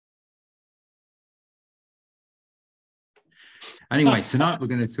Anyway, tonight we're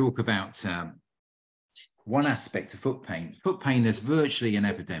going to talk about one aspect of foot pain. Foot pain, there's virtually an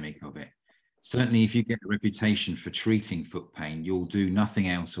epidemic of it. Certainly, if you get a reputation for treating foot pain, you'll do nothing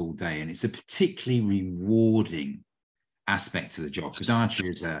else all day. And it's a particularly rewarding aspect to the job.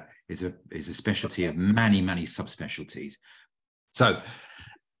 Podiatry is a specialty of many, many subspecialties. So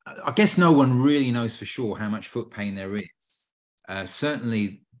I guess no one really knows for sure how much foot pain there is.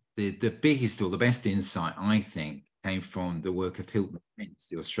 Certainly, the biggest or the best insight, I think, came from the work of Hilton Prince,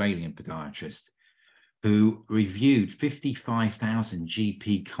 the Australian podiatrist, who reviewed 55,000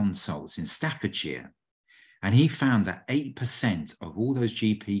 GP consults in Staffordshire. And he found that 8% of all those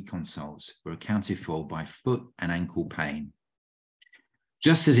GP consults were accounted for by foot and ankle pain.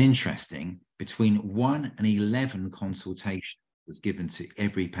 Just as interesting, between 1 and 11 consultations was given to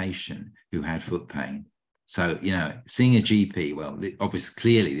every patient who had foot pain. So, you know, seeing a GP, well, obviously,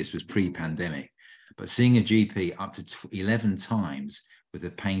 clearly this was pre-pandemic, but seeing a GP up to 11 times with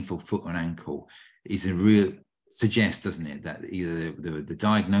a painful foot and ankle is a real suggests, doesn't it, that either the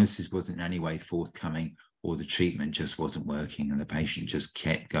diagnosis wasn't in any way forthcoming or the treatment just wasn't working and the patient just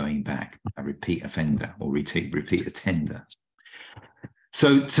kept going back, a repeat offender or repeat attender.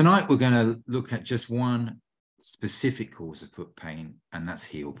 So tonight we're going to look at just one specific cause of foot pain, and that's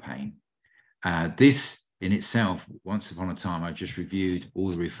heel pain. This in itself, once upon a time, I just reviewed all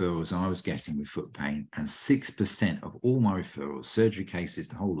the referrals I was getting with foot pain, and 6% of all my referrals, surgery cases,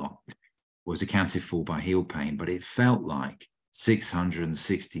 the whole lot, was accounted for by heel pain, but it felt like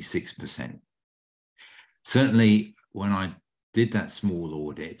 666%. Certainly, when I did that small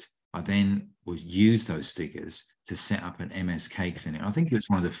audit, I then would use those figures to set up an MSK clinic. I think it was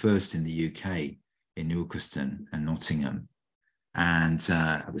one of the first in the UK in Ilkeston and Nottingham. And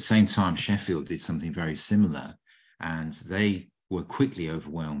at the same time, Sheffield did something very similar, and they were quickly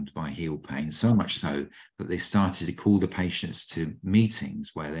overwhelmed by heel pain, so much so that they started to call the patients to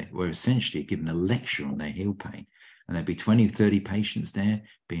meetings where they were essentially given a lecture on their heel pain. And there'd be 20 or 30 patients there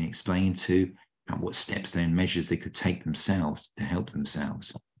being explained to what steps and measures they could take themselves to help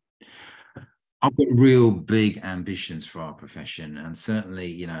themselves. I've got real big ambitions for our profession, and certainly,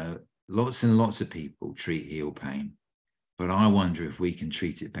 you know, lots and lots of people treat heel pain, but I wonder if we can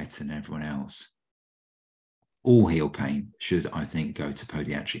treat it better than everyone else. All heel pain should, I think, go to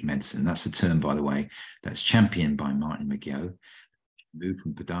podiatric medicine. That's a term, by the way, that's championed by Martin McGill. Move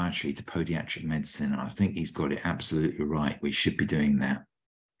from podiatry to podiatric medicine, and I think he's got it absolutely right. We should be doing that.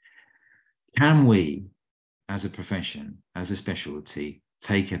 Can we, as a profession, as a specialty,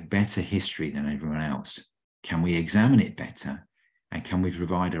 take a better history than everyone else? Can we examine it better? And can we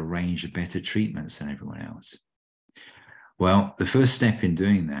provide a range of better treatments than everyone else? Well, the first step in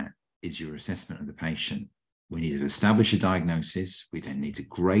doing that is your assessment of the patient. We need to establish a diagnosis. We then need to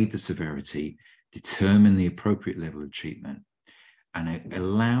grade the severity, determine the appropriate level of treatment, and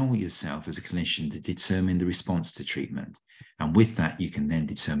allow yourself as a clinician to determine the response to treatment. And with that, you can then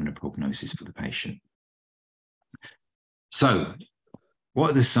determine a prognosis for the patient. So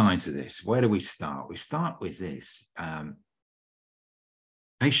what are the signs of this? Where do we start? We start with this.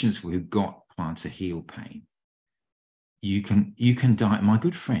 Patients who've got plantar heel pain, you can die. My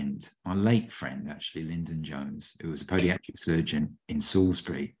good friend, my late friend, actually, Lyndon Jones, who was a podiatric surgeon in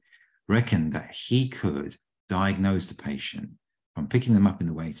Salisbury, reckoned that he could diagnose the patient from picking them up in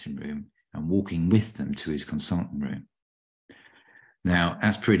the waiting room and walking with them to his consultant room. Now,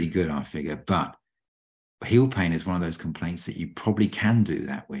 that's pretty good, I figure, but heel pain is one of those complaints that you probably can do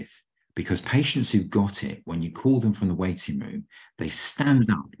that with, because patients who've got it, when you call them from the waiting room, they stand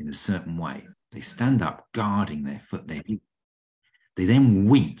up in a certain way. They stand up guarding their foot, their heel. They then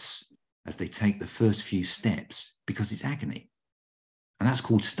wince as they take the first few steps because it's agony. And that's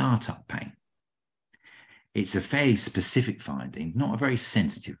called startup pain. It's a fairly specific finding, not a very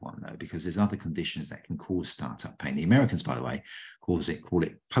sensitive one, though, because there's other conditions that can cause startup pain. The Americans, by the way, call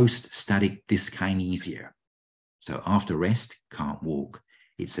it post-static dyskinesia. So after rest, can't walk.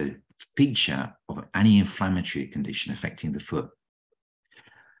 It's a feature of any inflammatory condition affecting the foot.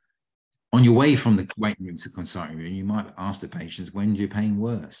 On your way from the waiting room to the consulting room, you might ask the patients, when do your pain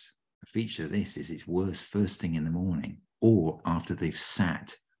worse? A feature of this is it's worse first thing in the morning or after they've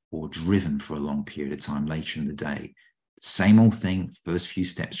sat or driven for a long period of time later in the day. Same old thing, first few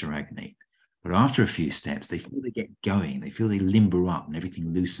steps are agony. But after a few steps, they feel they get going, they feel they limber up and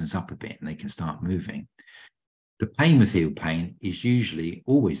everything loosens up a bit and they can start moving. The pain with heel pain is usually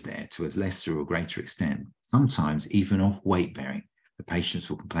always there to a lesser or greater extent, sometimes even off weight bearing. The patients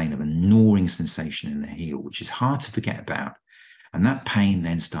will complain of a gnawing sensation in their heel, which is hard to forget about. And that pain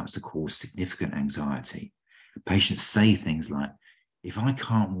then starts to cause significant anxiety. Patients say things like, if I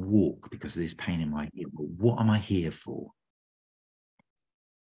can't walk because of this pain in my heel, well, what am I here for?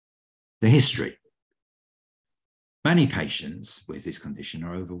 The history. Many patients with this condition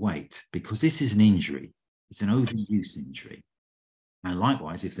are overweight because this is an injury. It's an overuse injury. And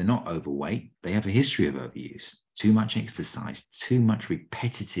likewise, if they're not overweight, they have a history of overuse, too much exercise, too much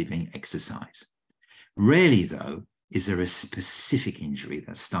repetitive exercise. Rarely, though, is there a specific injury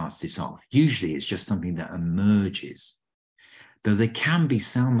that starts this off. Usually, it's just something that emerges. Though there can be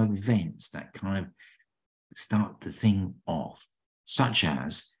some events that kind of start the thing off, such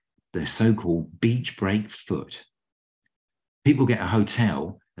as the so-called beach break foot. People get a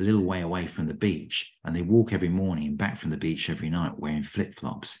hotel a little way away from the beach and they walk every morning and back from the beach every night wearing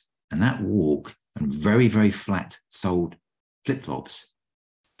flip-flops. And that walk and very, very flat-soled flip-flops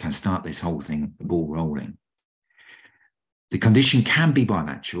can start this whole thing, the ball rolling. The condition can be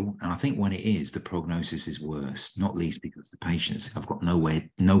bilateral, and I think when it is, the prognosis is worse, not least because the patients have got no way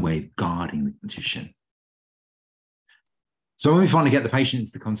of guarding the condition. So when we finally get the patient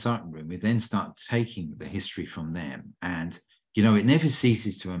into the consulting room, we then start taking the history from them. And, you know, it never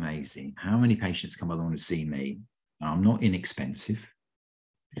ceases to amaze me how many patients come along to see me. I'm not inexpensive.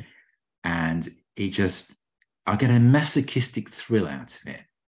 And I get a masochistic thrill out of it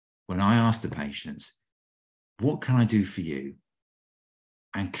when I ask the patients, what can I do for you?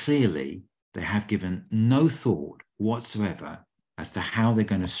 And clearly, they have given no thought whatsoever as to how they're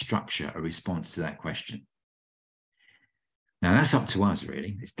going to structure a response to that question. Now, that's up to us,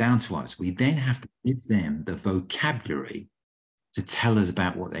 really. It's down to us. We then have to give them the vocabulary to tell us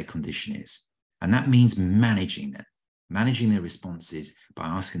about what their condition is. And that means managing them, managing their responses by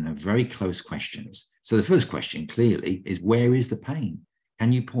asking them very close questions. So the first question, clearly, is where is the pain?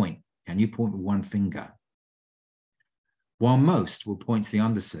 Can you point? Can you point with one finger? While most will point to the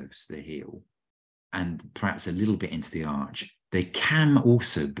undersurface of the heel and perhaps a little bit into the arch, there can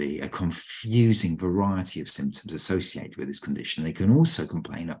also be a confusing variety of symptoms associated with this condition. They can also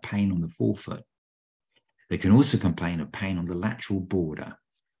complain of pain on the forefoot. They can also complain of pain on the lateral border.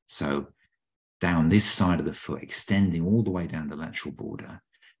 So down this side of the foot, extending all the way down the lateral border.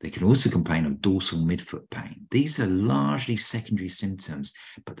 They can also complain of dorsal midfoot pain. These are largely secondary symptoms,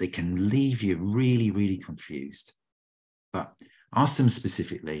 but they can leave you really, really confused. But ask them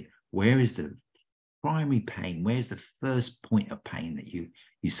specifically, where is the primary pain? Where's the first point of pain that you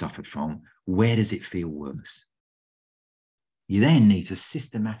suffered from? Where does it feel worse? You then need to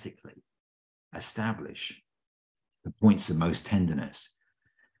systematically establish the points of most tenderness.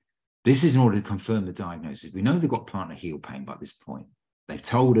 This is in order to confirm the diagnosis. We know they've got plantar heel pain by this point. They've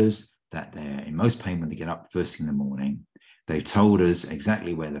told us that they're in most pain when they get up first thing in the morning. They've told us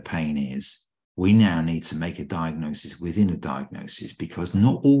exactly where the pain is. We now need to make a diagnosis within a diagnosis because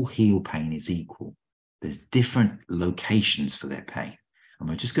not all heel pain is equal. There's different locations for their pain. And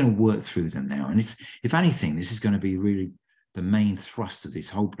we're just going to work through them now. And if anything, this is going to be really the main thrust of this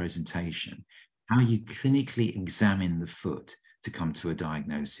whole presentation, how you clinically examine the foot to come to a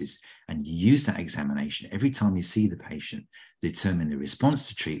diagnosis. And you use that examination every time you see the patient, determine the response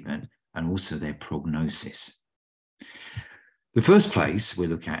to treatment and also their prognosis. The first place we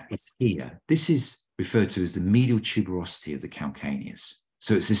look at is here. This is referred to as the medial tuberosity of the calcaneus.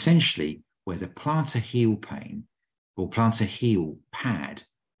 So it's essentially where the plantar heel pain or plantar heel pad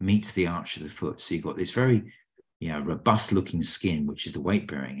meets the arch of the foot. So you've got this very robust looking skin, which is the weight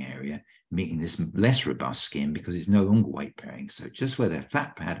bearing area, meeting this less robust skin because it's no longer weight bearing. So just where the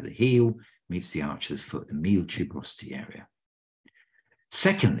fat pad of the heel meets the arch of the foot, the medial tuberosity area.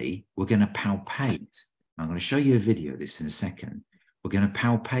 Secondly, we're going to palpate. I'm going to show you a video of this in a second. We're going to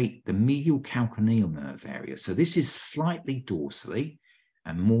palpate the medial calcaneal nerve area. So this is slightly dorsally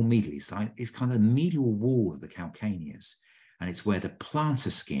and more medially. So it's kind of the medial wall of the calcaneus. And it's where the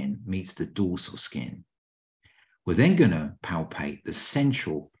plantar skin meets the dorsal skin. We're then going to palpate the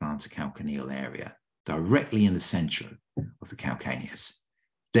central plantar calcaneal area, directly in the center of the calcaneus.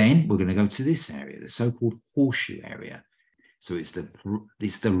 Then we're going to go to this area, the so-called horseshoe area. So it's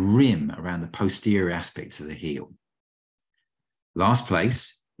the rim around the posterior aspects of the heel. Last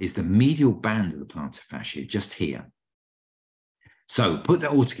place is the medial band of the plantar fascia, just here. So put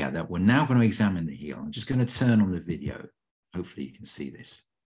that all together. We're now going to examine the heel. I'm just going to turn on the video. Hopefully you can see this.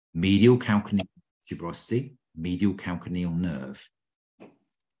 Medial calcaneal tuberosity, medial calcaneal nerve.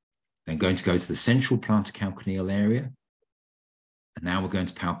 Then going to go to the central plantar calcaneal area. And now we're going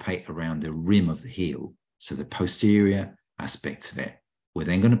to palpate around the rim of the heel. So the posterior aspect of it. We're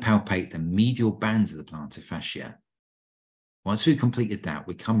then going to palpate the medial bands of the plantar fascia. Once we've completed that,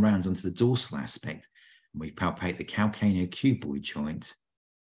 we come round onto the dorsal aspect and we palpate the calcaneocuboid joint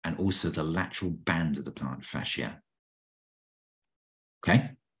and also the lateral band of the plantar fascia.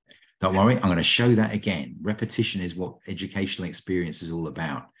 Okay? Don't worry, I'm going to show that again. Repetition is what educational experience is all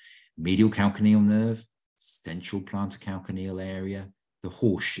about. medial calcaneal nerve, central plantar calcaneal area, the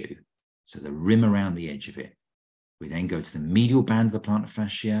horseshoe, so the rim around the edge of it. We then go to the medial band of the plantar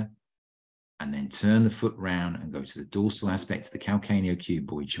fascia, and then turn the foot round and go to the dorsal aspect of the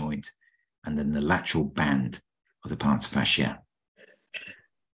calcaneocuboid joint, and then the lateral band of the plantar fascia.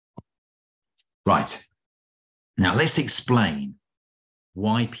 Right. Now let's explain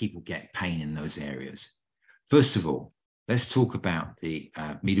why people get pain in those areas. First of all, let's talk about the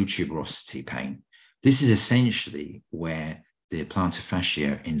medial tuberosity pain. This is essentially where the plantar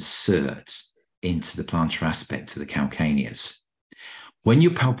fascia inserts into the plantar aspect of the calcaneus. When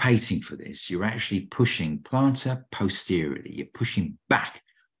you're palpating for this, you're actually pushing plantar posteriorly. You're pushing back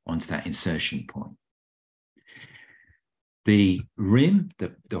onto that insertion point. The rim,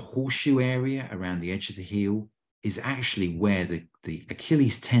 the horseshoe area around the edge of the heel, is actually where the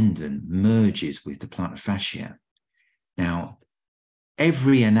Achilles tendon merges with the plantar fascia. Now,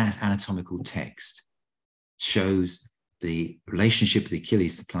 every anatomical text shows the relationship of the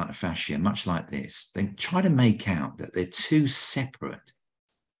Achilles to plantar fascia much like this. They try to make out that they're two separate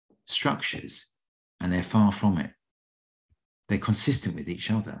structures, and they're far from it. They're consistent with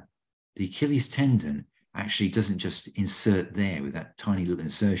each other. The Achilles tendon actually doesn't just insert there with that tiny little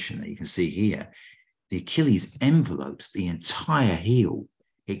insertion that you can see here. The Achilles envelopes the entire heel,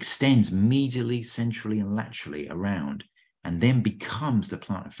 extends medially, centrally, and laterally around, and then becomes the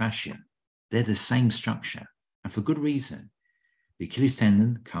plantar fascia. They're the same structure, and for good reason. The Achilles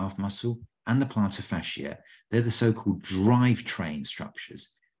tendon, calf muscle, and the plantar fascia, they're the so-called drivetrain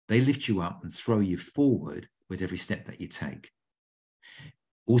structures. They lift you up and throw you forward with every step that you take.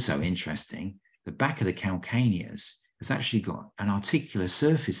 Also interesting, the back of the calcaneus has actually got an articular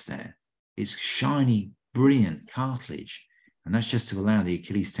surface there. It's shiny, brilliant cartilage, and that's just to allow the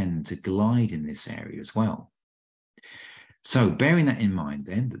Achilles tendon to glide in this area as well. So bearing that in mind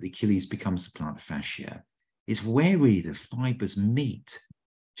then, that the Achilles becomes the plantar fascia, it's where really the fibers meet,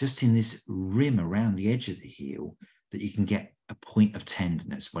 just in this rim around the edge of the heel, that you can get a point of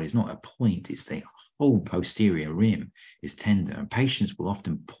tenderness. Well, it's not a point, it's the whole posterior rim is tender, and patients will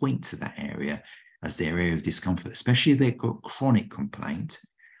often point to that area as their area of discomfort, especially if they've got chronic complaint.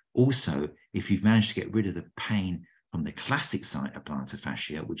 Also, if you've managed to get rid of the pain from the classic site of plantar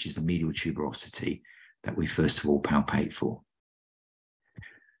fascia, which is the medial tuberosity that we first of all palpate for.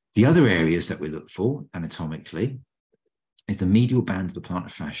 The other areas that we look for anatomically is the medial band of the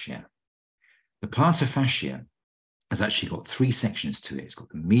plantar fascia. The plantar fascia has actually got three sections to it. It's got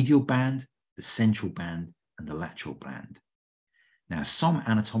the medial band, the central band, and the lateral band. Now, some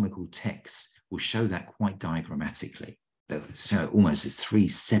anatomical texts will show that quite diagrammatically. So almost as three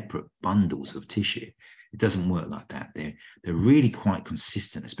separate bundles of tissue. It doesn't work like that. They're really quite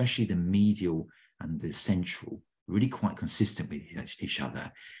consistent, especially the medial and the central, really quite consistent with each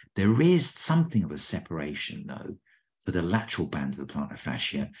other. There is something of a separation, though, for the lateral band of the plantar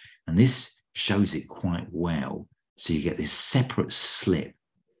fascia, and this shows it quite well. So you get this separate slip.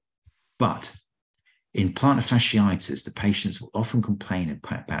 But in plantar fasciitis, the patients will often complain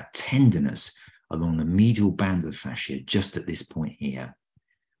about tenderness along the medial band of the fascia just at this point here.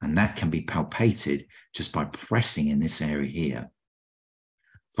 And that can be palpated just by pressing in this area here.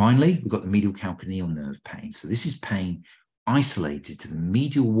 Finally, we've got the medial calcaneal nerve pain. So this is pain isolated to the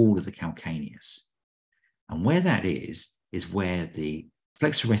medial wall of the calcaneus. And where that is where the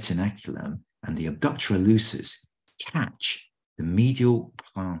flexor retinaculum and the abductor hallucis catch the medial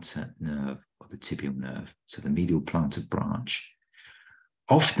plantar nerve of the tibial nerve, so the medial plantar branch.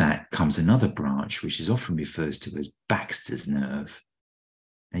 Off that comes another branch, which is often referred to as Baxter's nerve.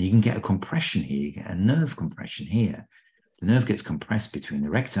 And you can get a compression here, you get a nerve compression here. The nerve gets compressed between the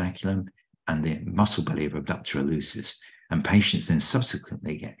retinaculum and the muscle belly of abductor hallucis, and patients then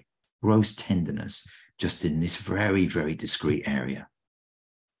subsequently get gross tenderness just in this very, very discrete area.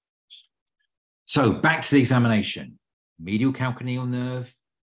 So back to the examination. Medial calcaneal nerve,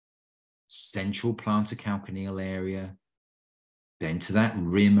 central plantar calcaneal area, then to that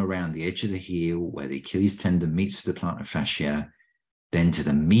rim around the edge of the heel where the Achilles tendon meets with the plantar fascia, then to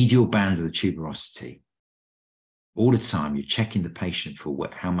the medial band of the tuberosity. All the time, you're checking the patient for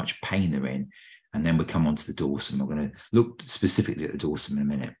how much pain they're in, and then we come on to the dorsum. We're going to look specifically at the dorsum in a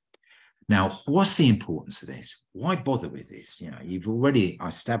minute. Now, what's the importance of this? Why bother with this? You know, you've already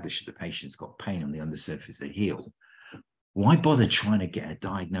established that the patient's got pain on the undersurface of the heel. Why bother trying to get a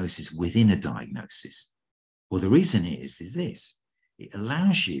diagnosis within a diagnosis? Well, the reason is this. It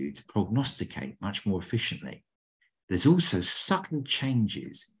allows you to prognosticate much more efficiently. There's also subtle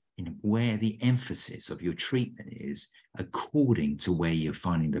changes in where the emphasis of your treatment is according to where you're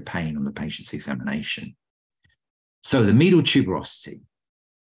finding the pain on the patient's examination. So the medial tuberosity.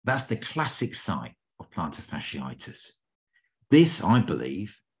 That's the classic site of plantar fasciitis. This, I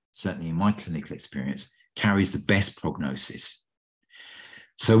believe, certainly in my clinical experience, carries the best prognosis.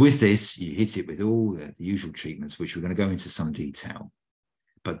 So with this, you hit it with all the usual treatments, which we're going to go into some detail.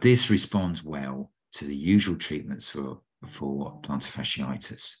 But this responds well to the usual treatments for plantar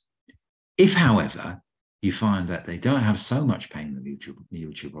fasciitis. If, however, you find that they don't have so much pain in the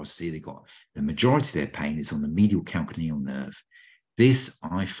medial tuberosity, they've got the majority of their pain is on the medial calcaneal nerve. This,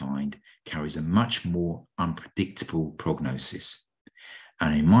 I find, carries a much more unpredictable prognosis.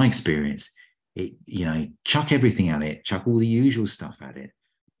 And in my experience, chuck everything at it, chuck all the usual stuff at it,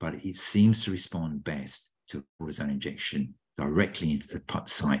 but it seems to respond best to a cortisone injection directly into the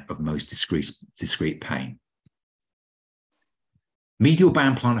site of most discrete pain. Medial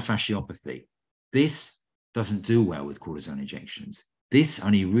band plantar fasciopathy. This doesn't do well with cortisone injections. This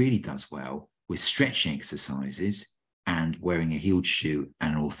only really does well with stretching exercises and wearing a heeled shoe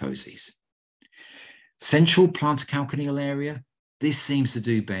and orthoses. Central plantar calcaneal area. This seems to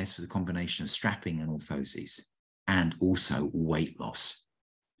do best with a combination of strapping and orthoses and also weight loss.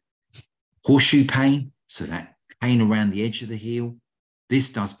 Horseshoe pain, so that pain around the edge of the heel,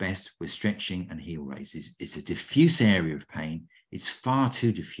 this does best with stretching and heel raises. It's a diffuse area of pain. It's far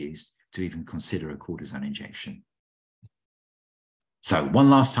too diffuse to even consider a cortisone injection. So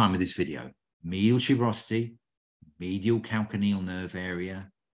one last time with this video: medial tuberosity, medial calcaneal nerve area,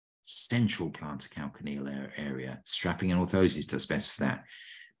 central plantar calcaneal area. Strapping and orthosis does best for that.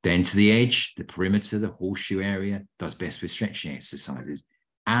 Then to the edge, the perimeter, the horseshoe area does best with stretching exercises,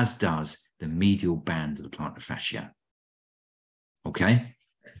 as does the medial band of the plantar fascia. Okay?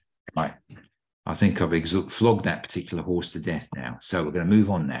 Right. I think I've flogged that particular horse to death now. So we're going to move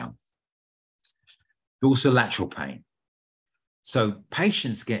on now. Dorsolateral pain. So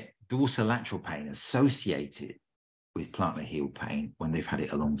patients get dorsolateral pain associated with plantar heel pain when they've had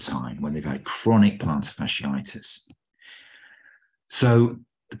it a long time, when they've had chronic plantar fasciitis. So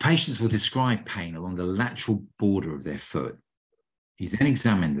the patients will describe pain along the lateral border of their foot. You then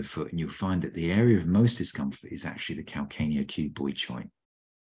examine the foot and you'll find that the area of most discomfort is actually the calcaneocuboid joint.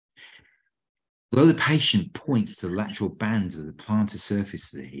 Although the patient points to the lateral band of the plantar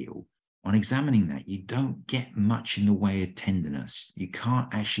surface of the heel, on examining that, you don't get much in the way of tenderness. You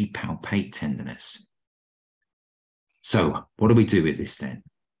can't actually palpate tenderness. So what do we do with this then?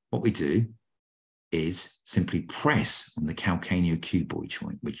 What we do is simply press on the calcaneocuboid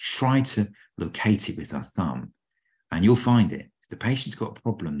joint. We try to locate it with our thumb, and you'll find it. If the patient's got a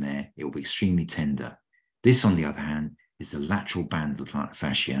problem there, it will be extremely tender. This, on the other hand, is the lateral band of the plantar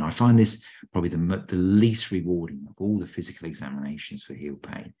fascia. And I find this probably the least rewarding of all the physical examinations for heel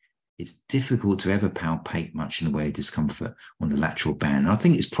pain. It's difficult to ever palpate much in the way of discomfort on the lateral band. And I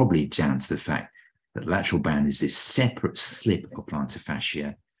think it's probably down to the fact that the lateral band is this separate slip of plantar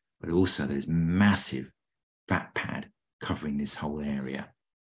fascia, but also there's massive fat pad covering this whole area.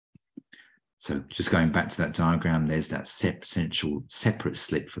 So just going back to that diagram, there's that central separate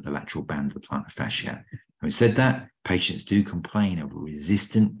slip for the lateral band of the plantar fascia. Having said that, patients do complain of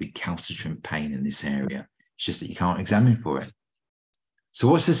resistant recalcitrant pain in this area. It's just that you can't examine for it. So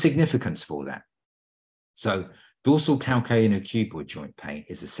what's the significance for that? So dorsal calcaneocuboid joint pain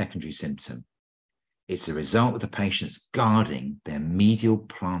is a secondary symptom. It's a result of the patients guarding their medial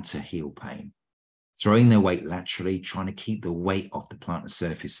plantar heel pain, throwing their weight laterally, trying to keep the weight off the plantar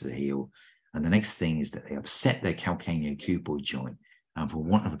surface of the heel. And the next thing is that they upset their calcaneocuboid joint. And for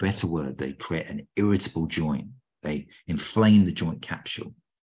want of a better word, they create an irritable joint. They inflame the joint capsule.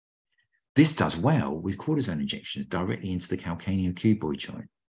 This does well with cortisone injections directly into the calcaneocuboid joint.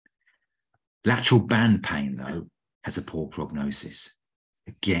 Lateral band pain, though, has a poor prognosis.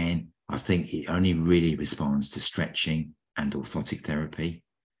 Again, I think it only really responds to stretching and orthotic therapy.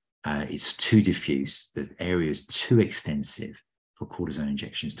 It's too diffuse. The area is too extensive for cortisone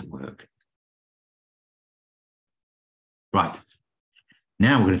injections to work. Right.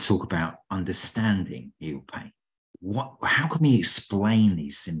 Now we're going to talk about understanding heel pain. How can we explain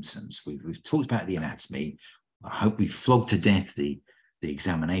these symptoms? We've talked about the anatomy. I hope we've flogged to death the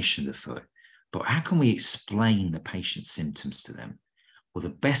examination of the foot. But how can we explain the patient's symptoms to them? Well, the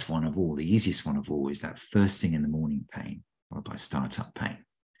best one of all, the easiest one of all, is that first thing in the morning pain, followed by startup pain.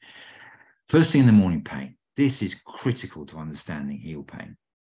 First thing in the morning pain. This is critical to understanding heel pain.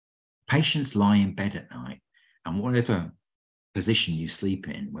 Patients lie in bed at night, and whatever position you sleep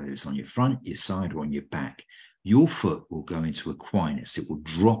in, whether it's on your front, your side, or on your back, your foot will go into equinus. It will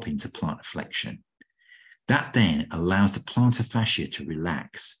drop into plantar flexion. That then allows the plantar fascia to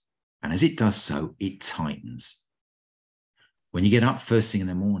relax. And as it does so, it tightens. When you get up first thing in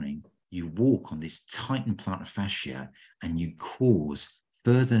the morning, you walk on this tightened plantar fascia and you cause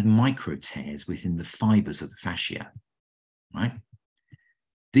further micro tears within the fibers of the fascia, right?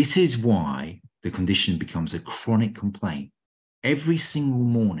 This is why the condition becomes a chronic complaint. Every single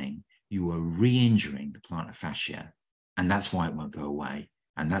morning, you are re-injuring the plantar fascia, and that's why it won't go away.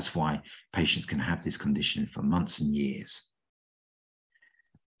 And that's why patients can have this condition for months and years.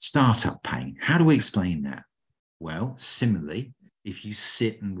 Startup pain. How do we explain that? Well, similarly, if you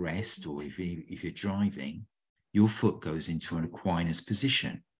sit and rest, or if you're driving, your foot goes into an equinus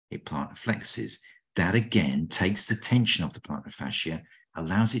position. It plantar flexes. That again takes the tension off the plantar fascia,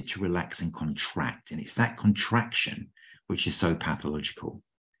 allows it to relax and contract. And it's that contraction which is so pathological.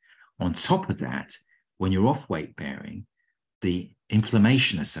 On top of that, when you're off weight bearing, the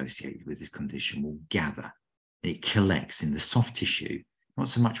inflammation associated with this condition will gather. It collects in the soft tissue, not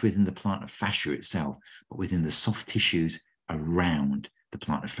so much within the plantar fascia itself, but within the soft tissues around the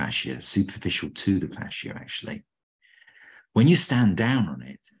plantar fascia, superficial to the fascia, actually. When you stand down on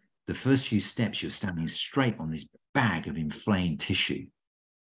it, the first few steps, you're standing straight on this bag of inflamed tissue.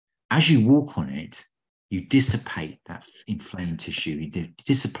 As you walk on it, you dissipate that inflamed tissue, you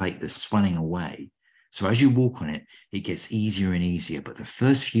dissipate the swelling away. So as you walk on it, it gets easier and easier. But the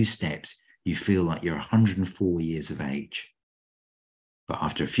first few steps, you feel like you're 104 years of age. But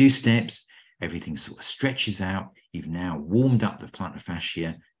after a few steps, everything sort of stretches out. You've now warmed up the plantar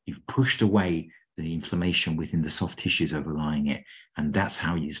fascia. You've pushed away the inflammation within the soft tissues overlying it. And that's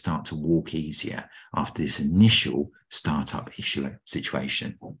how you start to walk easier after this initial startup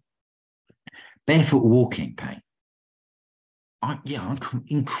situation. Barefoot walking pain. I'm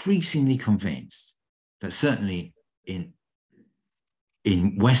increasingly convinced that certainly in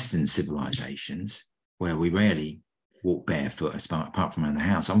Western civilizations, where we rarely walk barefoot apart from around the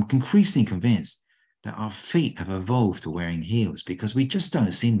house, I'm increasingly convinced that our feet have evolved to wearing heels because we just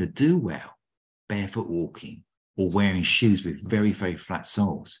don't seem to do well barefoot walking or wearing shoes with very, very flat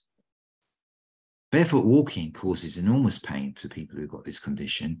soles. Barefoot walking causes enormous pain for people who've got this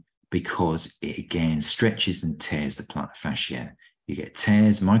condition because it again stretches and tears the plantar fascia. You get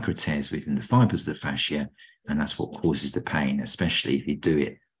tears, micro tears within the fibers of the fascia, and that's what causes the pain, especially if you do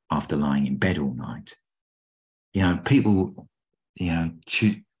it after lying in bed all night. People,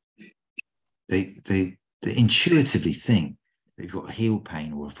 they intuitively think that if you've got heel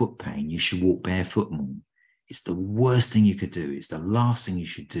pain or a foot pain, you should walk barefoot more. It's the worst thing you could do. It's the last thing you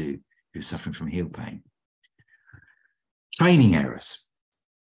should do if you're suffering from heel pain. Training errors.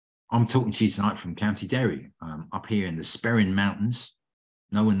 I'm talking to you tonight from County Derry, up here in the Sperrin Mountains.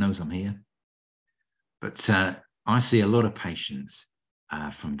 No one knows I'm here. But I see a lot of patients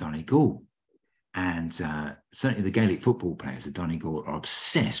from Donegal. And certainly the Gaelic football players at Donegal are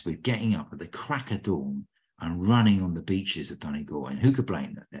obsessed with getting up at the crack of dawn and running on the beaches of Donegal. And who could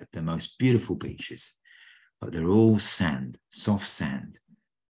blame them? They're the most beautiful beaches. But they're all sand, soft sand.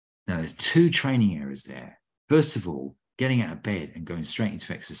 Now, there's two training errors there. First of all, getting out of bed and going straight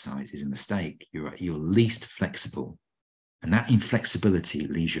into exercise is a mistake. You're at your least flexible. And that inflexibility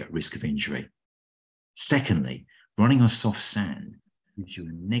leaves you at risk of injury. Secondly, running on soft sand gives you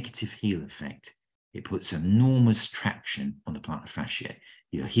a negative heel effect. It puts enormous traction on the plantar fascia.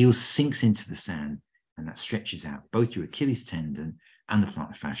 Your heel sinks into the sand and that stretches out both your Achilles tendon and the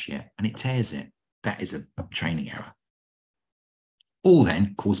plantar fascia and it tears it. That is a training error. All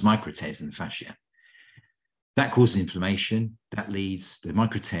then cause micro tears in the fascia. That causes inflammation. That leads, the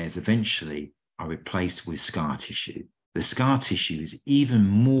micro tears eventually are replaced with scar tissue. The scar tissue is even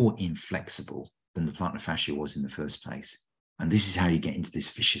more inflexible than the plantar fascia was in the first place. And this is how you get into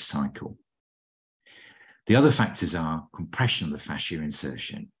this vicious cycle. The other factors are compression of the fascia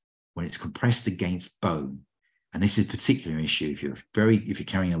insertion, when it's compressed against bone. And this is a particular issue if you're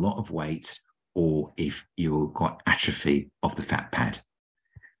carrying a lot of weight or if you've got atrophy of the fat pad.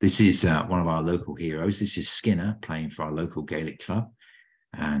 This is one of our local heroes. This is Skinner playing for our local Gaelic club.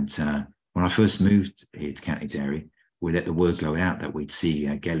 And when I first moved here to County Derry, we let the word go out that we'd see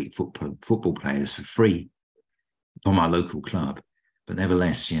Gaelic football players for free from our local club. But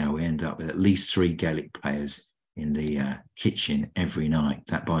nevertheless, we end up with at least 3 Gaelic players in the kitchen every night.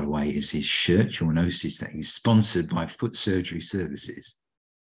 That, by the way, is his shirt. You'll notice that he's sponsored by Foot Surgery Services.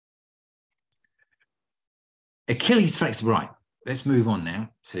 Achilles flexible. Right, let's move on now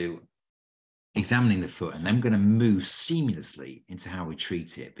to examining the foot, and I'm going to move seamlessly into how we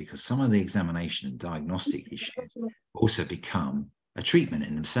treat it, because some of the examination and diagnostic issues also become a treatment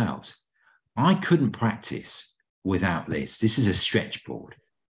in themselves. I couldn't practice without this. This is a stretch board,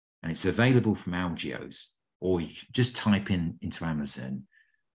 and it's available from Algio's, or you can just type into Amazon,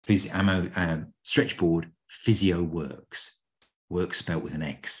 stretch board Physio Works, works spelled with an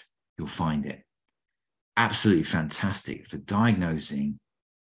X. You'll find it. Absolutely fantastic for diagnosing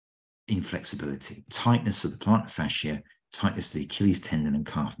inflexibility, tightness of the plantar fascia, tightness of the Achilles tendon and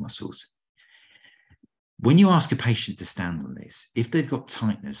calf muscles. When you ask a patient to stand on this, if they've got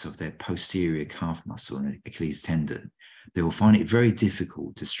tightness of their posterior calf muscle and Achilles tendon, they will find it very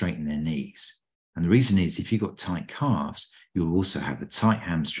difficult to straighten their knees. And the reason is, if you've got tight calves, you'll also have the tight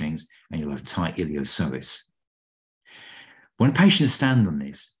hamstrings and you'll have tight iliopsoas. When patients stand on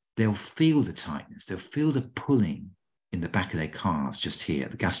this, they'll feel the tightness, they'll feel the pulling in the back of their calves, just here,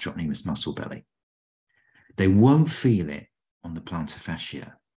 the gastrocnemius muscle belly. They won't feel it on the plantar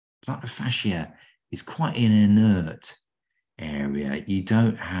fascia. Plantar fascia is quite an inert area. You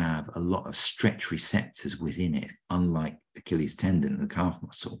don't have a lot of stretch receptors within it, unlike Achilles tendon and the calf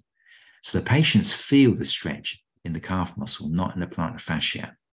muscle. So the patients feel the stretch in the calf muscle, not in the plantar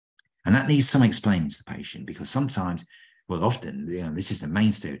fascia. And that needs some explaining to the patient, because sometimes, well, often, this is the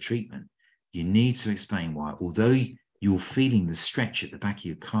mainstay of treatment. You need to explain why, although you're feeling the stretch at the back of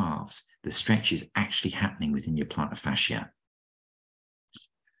your calves, the stretch is actually happening within your plantar fascia.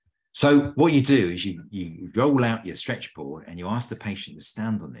 So what you do is you roll out your stretch board and you ask the patient to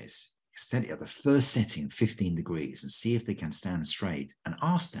stand on this, set it at the first setting, 15 degrees, and see if they can stand straight, and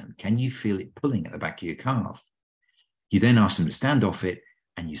ask them, can you feel it pulling at the back of your calf? You then ask them to stand off it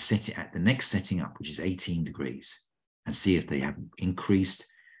and you set it at the next setting up, which is 18 degrees, and see if they have increased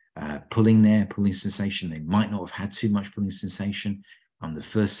pulling sensation. They might not have had too much pulling sensation on the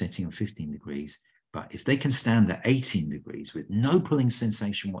first setting of 15 degrees. But if they can stand at 18 degrees with no pulling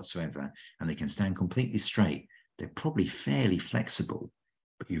sensation whatsoever, and they can stand completely straight, they're probably fairly flexible.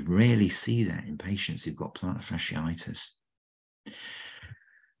 But you rarely see that in patients who've got plantar fasciitis.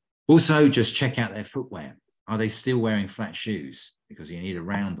 Also, just check out their footwear. Are they still wearing flat shoes? Because you need a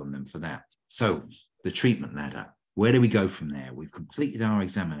round on them for that. So the treatment ladder, where do we go from there? We've completed our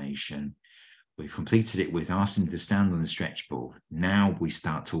examination. We've completed it with asking them to stand on the stretch board. Now we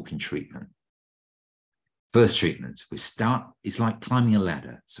start talking treatment. First treatment, it's like climbing a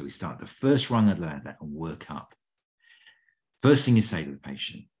ladder. So we start the first rung of the ladder and work up. First thing you say to the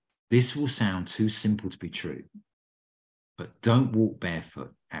patient, this will sound too simple to be true, but don't walk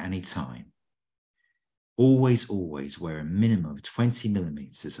barefoot at any time. Always, always wear a minimum of 20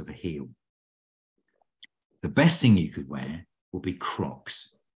 millimeters of a heel. The best thing you could wear will be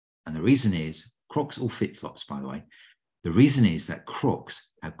Crocs. And the reason is, Crocs or flip-flops, by the way, the reason is that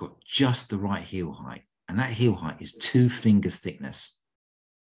Crocs have got just the right heel height. And that heel height is 2 fingers thickness.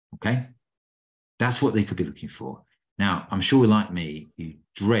 Okay? That's what they could be looking for. Now, I'm sure, like me, you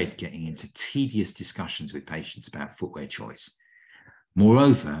dread getting into tedious discussions with patients about footwear choice.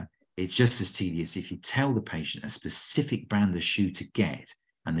 Moreover, it's just as tedious if you tell the patient a specific brand of shoe to get,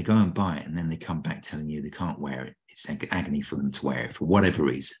 and they go and buy it, and then they come back telling you they can't wear it. It's agony for them to wear it for whatever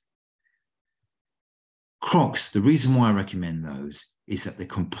reason. Crocs, the reason why I recommend those is that the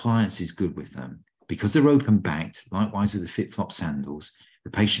compliance is good with them. Because they're open-backed, likewise with the flip-flop sandals, the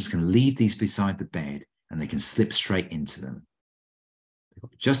patients can leave these beside the bed and they can slip straight into them. They've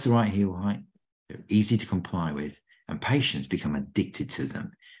got just the right heel height, they're easy to comply with, and patients become addicted to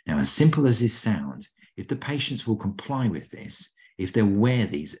them. Now, as simple as this sounds, if the patients will comply with this, if they'll wear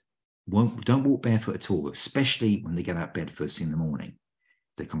these, don't walk barefoot at all, especially when they get out of bed first thing in the morning.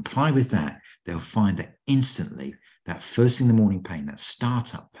 If they comply with that, they'll find that instantly that first thing in the morning pain, that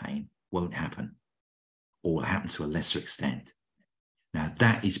startup pain, won't happen, or will happen to a lesser extent. Now,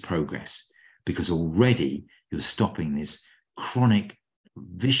 that is progress, because already you're stopping this chronic,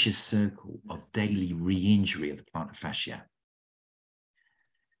 vicious circle of daily re-injury of the plantar fascia.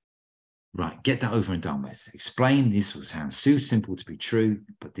 Right, get that over and done with. Explain this will sound so simple to be true,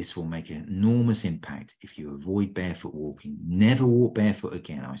 but this will make an enormous impact if you avoid barefoot walking. Never walk barefoot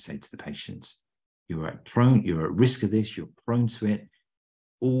again, I say to the patients. You're at risk of this, you're prone to it.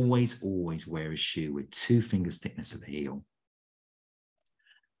 Always, always wear a shoe with 2 fingers thickness of the heel.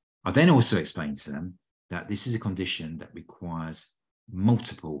 I then also explain to them that this is a condition that requires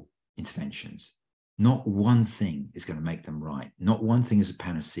multiple interventions. Not one thing is going to make them right. Not one thing is a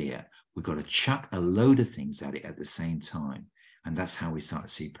panacea. We've got to chuck a load of things at it at the same time. And that's how we start to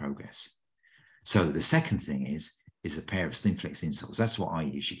see progress. So the second thing is a pair of Slimflex insoles. That's what I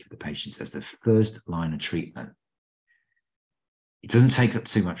usually give the patients as the first line of treatment. It doesn't take up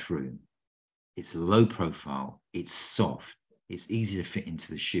too much room. It's low profile. It's soft. It's easy to fit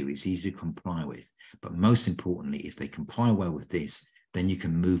into the shoe. It's easy to comply with. But most importantly, if they comply well with this, then you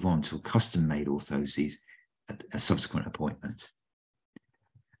can move on to a custom-made orthoses at a subsequent appointment.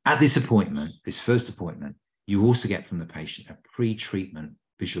 At this appointment, this first appointment, you also get from the patient a pre-treatment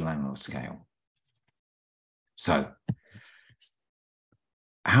visual analog scale. So,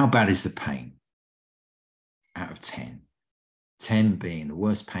 how bad is the pain out of 10? 10 being the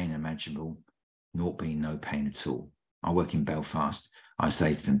worst pain imaginable, 0 being no pain at all. I work in Belfast. I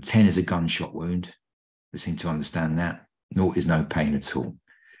say to them, 10 is a gunshot wound. They seem to understand that. 0 is no pain at all.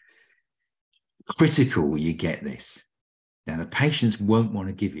 Critical, you get this. Now, the patients won't want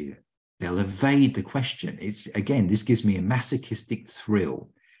to give you it. They'll evade the question. It's, again, this gives me a masochistic thrill.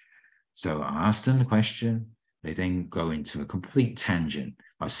 So I ask them the question. They then go into a complete tangent.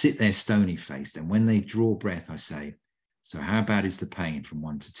 I sit there stony-faced, and when they draw breath, I say, so how bad is the pain from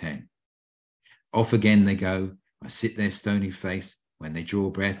 1 to 10? Off again they go. I sit there stony-faced. When they draw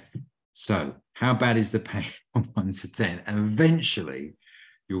breath, so how bad is the pain from 1 to 10? And eventually,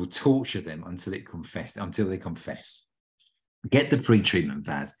 you'll torture them until they confess. Get the pre-treatment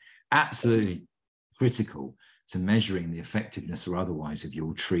VAS. Absolutely critical to measuring the effectiveness or otherwise of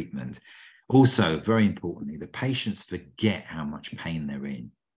your treatment. Also, very importantly, the patients forget how much pain they're in.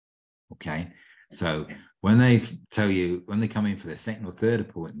 Okay, so when they tell you, when they come in for their second or third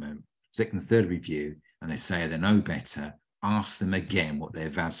appointment, second or third review, and they say they know better, ask them again what their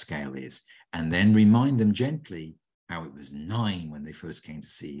VAS scale is, and then remind them gently how it was 9 when they first came to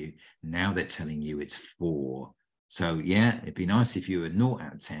see you. Now they're telling you it's 4. So yeah, it'd be nice if you were 0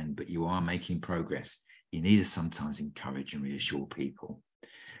 out of 10, but you are making progress. You need to sometimes encourage and reassure people.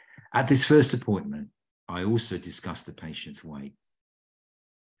 At this first appointment, I also discussed the patient's weight.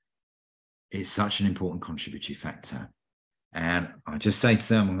 It's such an important contributory factor. And I just say to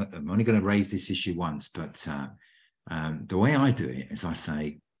them, I'm only going to raise this issue once, but the way I do it is I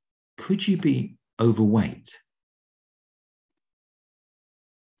say, could you be overweight?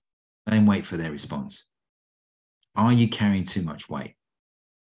 And wait for their response. Are you carrying too much weight?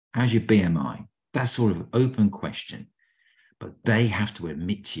 How's your BMI? That sort of open question. But they have to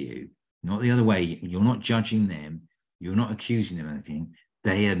admit to you, not the other way. You're not judging them. You're not accusing them of anything.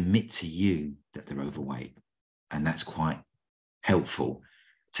 They admit to you that they're overweight. And that's quite helpful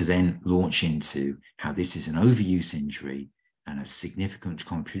to then launch into how this is an overuse injury, and a significant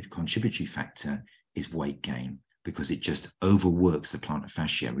contributory factor is weight gain, because it just overworks the plantar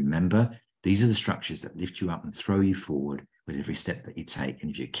fascia. Remember, these are the structures that lift you up and throw you forward with every step that you take.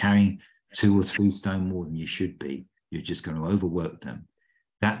 And if you're carrying 2 or 3 stone more than you should be, you're just going to overwork them.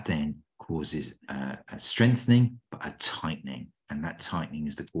 That then causes a strengthening, but a tightening. And that tightening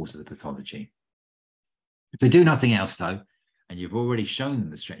is the cause of the pathology. If they do nothing else, though, and you've already shown them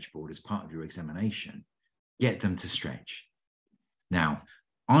the stretch board as part of your examination, get them to stretch. Now,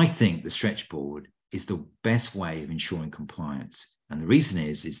 I think the stretch board is the best way of ensuring compliance. And the reason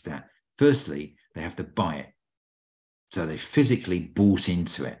is that, firstly, they have to buy it. So they physically bought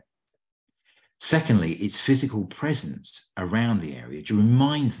into it. Secondly, its physical presence around the area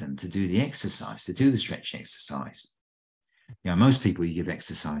reminds them to do the exercise, to do the stretching exercise. You know, most people you give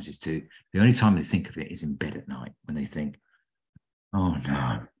exercises to, the only time they think of it is in bed at night, when they think, oh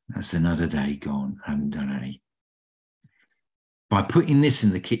no, that's another day gone, I haven't done any. By putting this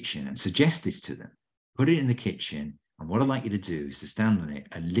in the kitchen, and suggest this to them, put it in the kitchen, and what I'd like you to do is to stand on it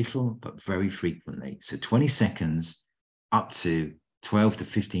a little but very frequently. So 20 seconds up to 12 to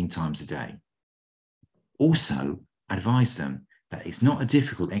 15 times a day. Also, advise them that it's not a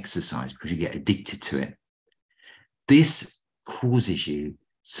difficult exercise because you get addicted to it. This causes you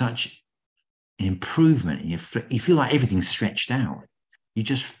such an improvement in you feel like everything's stretched out. You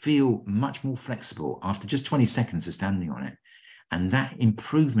just feel much more flexible after just 20 seconds of standing on it. And that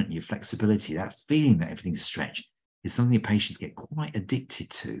improvement in your flexibility, that feeling that everything's stretched, is something that patients get quite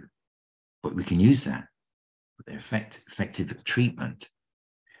addicted to. But we can use that for their effective treatment.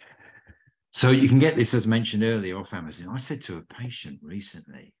 So you can get this, as mentioned earlier, off Amazon. I said to a patient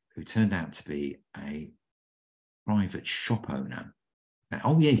recently who turned out to be a private shop owner, that,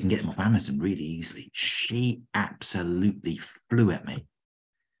 oh yeah, you can get them off Amazon really easily. She absolutely flew at me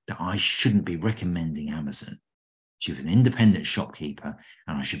that I shouldn't be recommending Amazon. She was an independent shopkeeper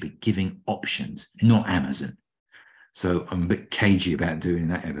and I should be giving options, not Amazon. So I'm a bit cagey about doing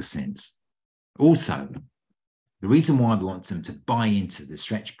that ever since. Also, the reason why I want them to buy into the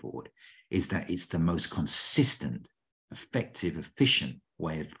stretch board is that it's the most consistent, effective, efficient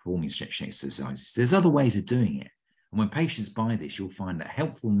way of performing stretching exercises. There's other ways of doing it. And when patients buy this, you'll find that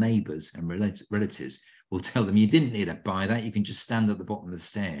helpful neighbours and relatives will tell them, you didn't need to buy that, you can just stand at the bottom of the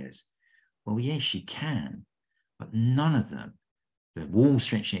stairs. Well, yes, you can, but none of them, the wall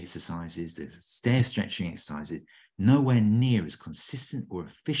stretching exercises, the stair stretching exercises, nowhere near as consistent or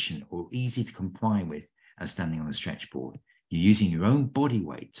efficient or easy to comply with as standing on a stretch board. You're using your own body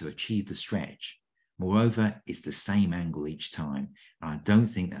weight to achieve the stretch. Moreover, it's the same angle each time. And I don't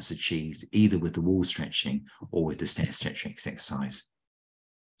think that's achieved either with the wall stretching or with the stair stretching exercise.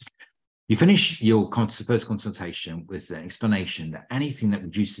 You finish your first consultation with an explanation that anything that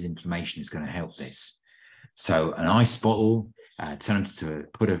reduces inflammation is going to help this. So an ice bottle, tell them to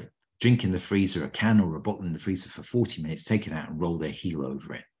put a drink in the freezer, a can or a bottle in the freezer for 40 minutes, take it out and roll their heel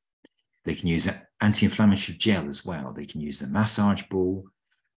over it. They can use an anti-inflammatory gel as well. They can use a massage ball,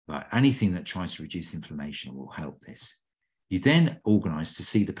 but anything that tries to reduce inflammation will help this. You then organise to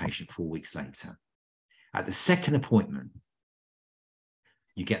see the patient 4 weeks later. At the second appointment,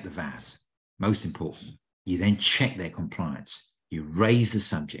 you get the VAS. Most important, you then check their compliance. You raise the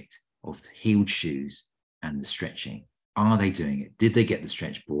subject of heeled shoes and the stretching. Are they doing it? Did they get the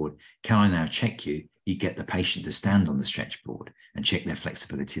stretch board? Can I now check you? You get the patient to stand on the stretch board and check their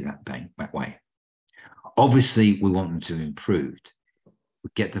flexibility that way. Obviously, we want them to improve.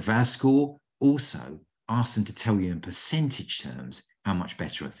 We get the VAS score. Also, ask them to tell you in percentage terms how much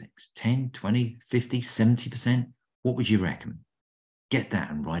better are things. 10, 20, 50, 70%? What would you reckon? Get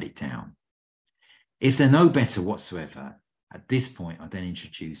that and write it down. If they're no better whatsoever, at this point, I then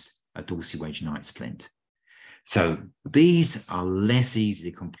introduce a dorsal wedge night splint. So these are less easy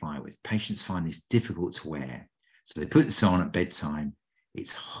to comply with. Patients find this difficult to wear. So they put this on at bedtime.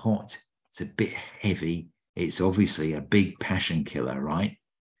 It's hot. It's a bit heavy. It's obviously a big passion killer, right?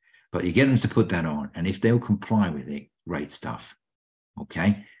 But you get them to put that on. And if they'll comply with it, great stuff.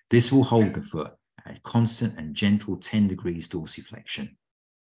 Okay. This will hold the foot at a constant and gentle 10 degrees dorsiflexion.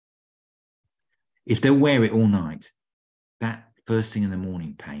 If they'll wear it all night, that first thing in the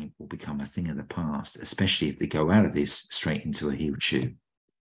morning pain will become a thing of the past, especially if they go out of this straight into a heeled shoe.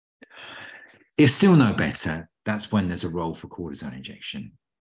 If still no better, that's when there's a role for cortisone injection.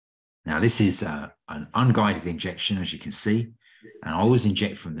 Now, this is an unguided injection, as you can see, and I always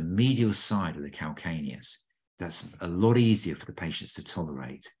inject from the medial side of the calcaneus. That's a lot easier for the patients to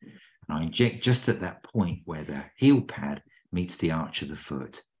tolerate. And I inject just at that point where the heel pad meets the arch of the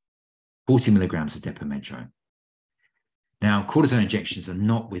foot. 40 milligrams of depomedrone. Now, cortisone injections are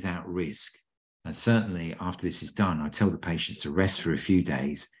not without risk. And certainly after this is done, I tell the patients to rest for a few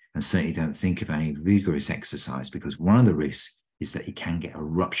days and certainly don't think of any vigorous exercise, because one of the risks is that you can get a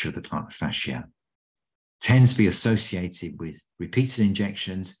rupture of the plantar fascia. Tends to be associated with repeated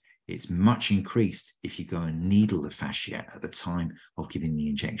injections. It's much increased if you go and needle the fascia at the time of giving the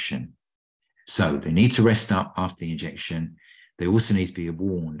injection. So they need to rest up after the injection. They also need to be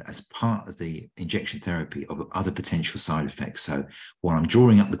warned as part of the injection therapy of other potential side effects. So while I'm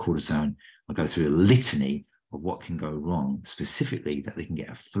drawing up the cortisone, I'll go through a litany of what can go wrong, specifically that they can get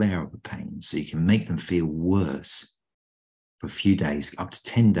a flare of the pain. So you can make them feel worse for a few days, up to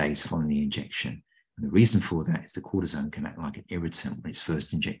 10 days following the injection. And the reason for that is the cortisone can act like an irritant when it's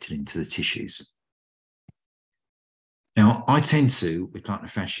first injected into the tissues. Now, I tend to, with plantar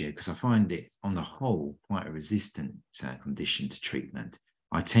fascia, because I find it, on the whole, quite a resistant condition to treatment,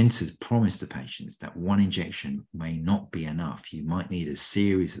 I tend to promise the patients that one injection may not be enough. You might need a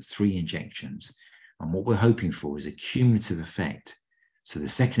series of 3 injections. And what we're hoping for is a cumulative effect. So the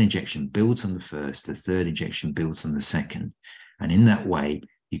second injection builds on the first, the third injection builds on the second. And in that way,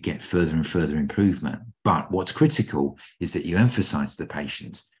 you get further and further improvement. But what's critical is that you emphasize to the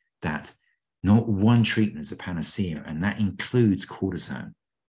patients that not one treatment is a panacea, and that includes cortisone.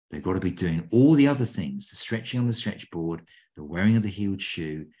 They've got to be doing all the other things, the stretching on the stretch board, the wearing of the heeled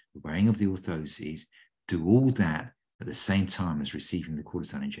shoe, the wearing of the orthoses, do all that at the same time as receiving the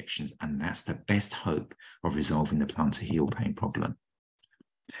cortisone injections, and that's the best hope of resolving the plantar heel pain problem.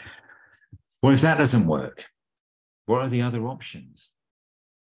 Well, if that doesn't work, what are the other options?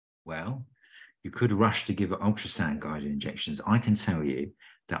 Well, you could rush to give ultrasound-guided injections. I can tell you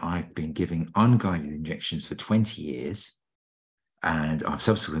that I've been giving unguided injections for 20 years, and I've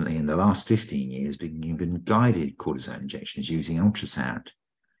subsequently, in the last 15 years, been given guided cortisone injections using ultrasound.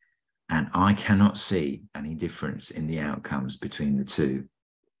 And I cannot see any difference in the outcomes between the two.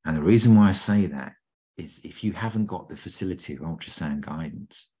 And the reason why I say that is if you haven't got the facility of ultrasound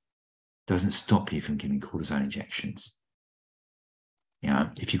guidance, it doesn't stop you from giving cortisone injections. You know,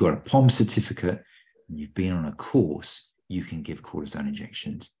 if you've got a POM certificate and you've been on a course, you can give cortisone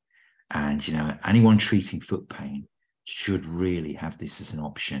injections. And, you know, anyone treating foot pain should really have this as an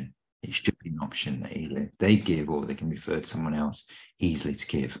option. It should be an option that they give, or they can refer to someone else easily to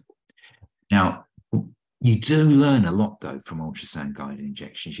give. Now, you do learn a lot, though, from ultrasound-guided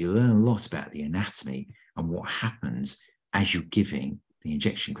injections. You learn a lot about the anatomy and what happens as you're giving the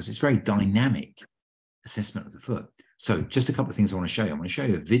injection, because it's very dynamic assessment of the foot. So just a couple of things I want to show you. I want to show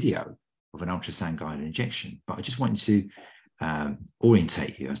you a video of an ultrasound-guided injection, but I just want you to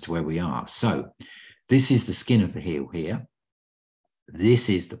orientate you as to where we are. So this is the skin of the heel here. This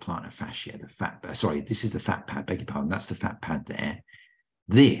is the plantar fascia, this is the fat pad, beg your pardon, that's the fat pad there.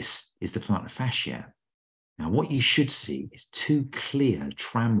 This is the plantar fascia. Now, what you should see is two clear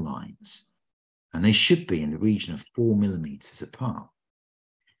tram lines, and they should be in the region of 4 millimeters apart.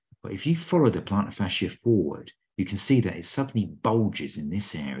 But if you follow the plantar fascia forward, you can see that it suddenly bulges in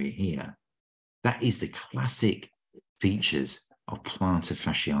this area here. That is the classic features of plantar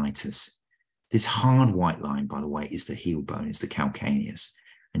fasciitis. This hard white line, by the way, is the heel bone, is the calcaneus.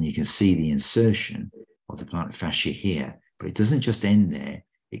 And you can see the insertion of the plantar fascia here, but it doesn't just end there.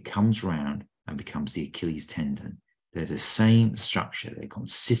 It comes round and becomes the Achilles tendon. They're the same structure. They're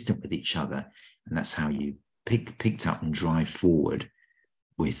consistent with each other. And that's how you picked up and drive forward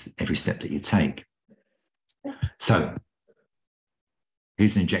with every step that you take. So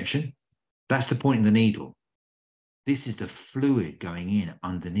here's an injection. That's the point of the needle. This is the fluid going in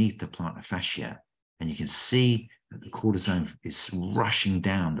underneath the plantar fascia. And you can see that the cortisone is rushing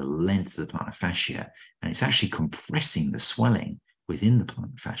down the length of the plantar fascia, and it's actually compressing the swelling within the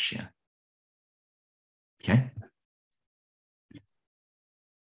plantar fascia. Okay.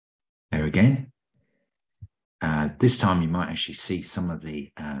 There again. This time you might actually see some of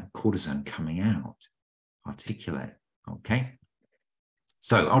the cortisone coming out, articulate. Okay.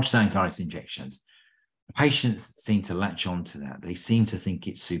 So ultrasound guided injections. Patients seem to latch on to that. They seem to think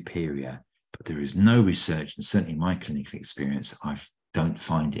it's superior, but there is no research, and certainly in my clinical experience, I don't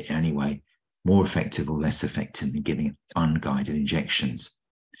find it anyway more effective or less effective than giving unguided injections.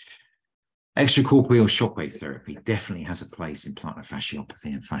 Extracorporeal shockwave therapy definitely has a place in plantar fasciopathy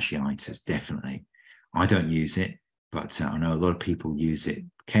and fasciitis, definitely. I don't use it, but I know a lot of people use it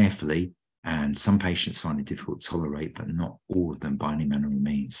carefully, and some patients find it difficult to tolerate, but not all of them by any manner of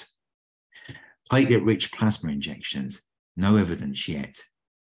means. Platelet-rich plasma injections, no evidence yet.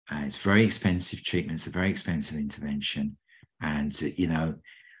 It's very expensive treatment. It's a very expensive intervention. And, you know,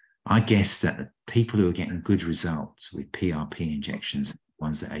 I guess that the people who are getting good results with PRP injections,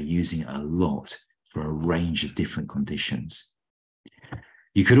 ones that are using it a lot for a range of different conditions.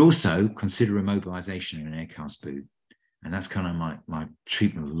 You could also consider immobilization in an air cast boot. And that's kind of my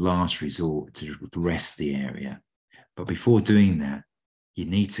treatment of last resort to rest the area. But before doing that, you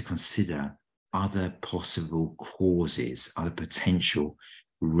need to consider other possible causes, other potential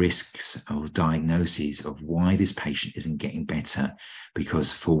risks of diagnoses of why this patient isn't getting better.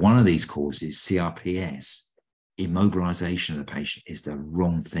 Because for one of these causes, CRPS, immobilization of the patient is the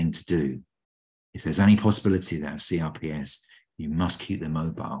wrong thing to do. If there's any possibility that of CRPS, you must keep them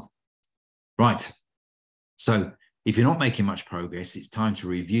mobile. Right. So if you're not making much progress, it's time to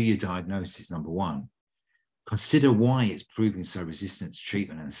review your diagnosis, number one. Consider why it's proving so resistant to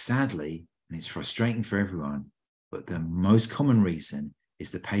treatment. And sadly, and it's frustrating for everyone, but the most common reason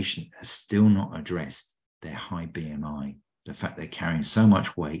is the patient has still not addressed their high BMI, the fact they're carrying so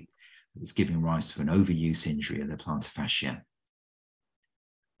much weight that it's giving rise to an overuse injury of the plantar fascia.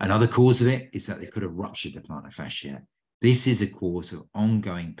 Another cause of it is that they could have ruptured the plantar fascia. This is a cause of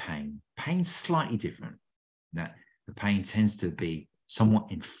ongoing pain. Pain's slightly different. That the pain tends to be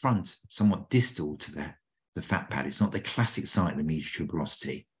somewhat in front, somewhat distal to the fat pad. It's not the classic site of the medial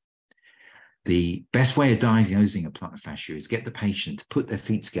tuberosity. The best way of diagnosing a plantar fascia is get the patient to put their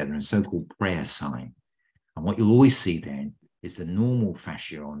feet together in a so-called prayer sign. And what you'll always see then is the normal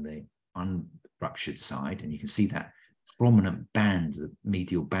fascia on the unruptured side. And you can see that prominent band, the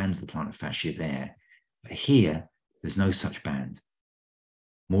medial band of the plantar fascia there. But here, there's no such band.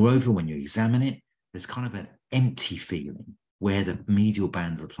 Moreover, when you examine it, there's kind of an empty feeling where the medial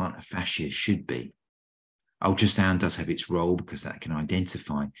band of the plantar fascia should be. Ultrasound does have its role because that can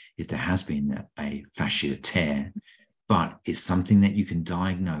identify if there has been a fascia tear, but it's something that you can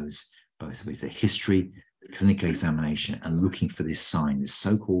diagnose both with a history, clinical examination, and looking for this sign, this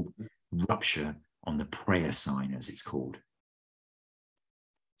so-called rupture on the prayer sign, as it's called.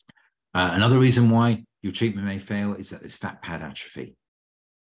 Another reason why your treatment may fail is that there's fat pad atrophy.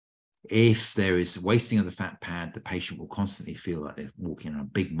 If there is wasting of the fat pad, the patient will constantly feel like they're walking on a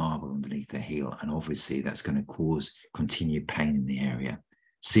big marble underneath their heel, and obviously that's going to cause continued pain in the area.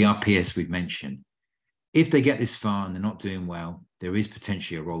 CRPS we've mentioned. If they get this far and they're not doing well, there is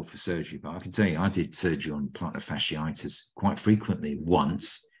potentially a role for surgery. But I can tell you, I did surgery on plantar fasciitis quite frequently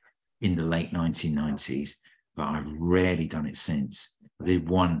once in the late 1990s, but I've rarely done it since. I did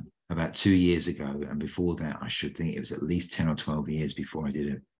one about 2 years ago, and before that, I should think it was at least 10 or 12 years before I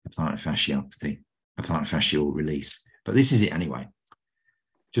did a plantar fasciopathy, a plantar fascial release. But this is it anyway.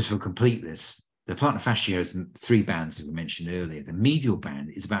 Just for completeness, the plantar fascia has 3 bands that we mentioned earlier. The medial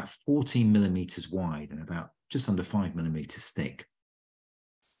band is about 14 millimeters wide and about just under 5 millimeters thick.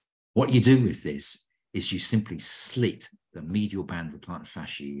 What you do with this is you simply slit the medial band of the plantar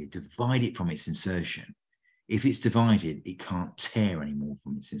fascia, you divide it from its insertion, If it's divided, it can't tear anymore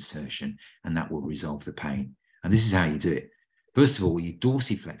from its insertion, and that will resolve the pain. And this is how you do it. First of all, you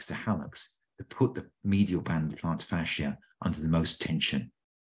dorsiflex the hallux to put the medial band of the plantar fascia under the most tension.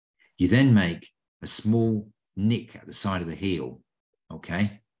 You then make a small nick at the side of the heel,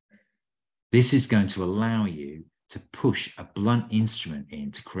 okay? This is going to allow you to push a blunt instrument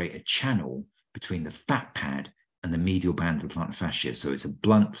in to create a channel between the fat pad and the medial band of the plantar fascia. So it's a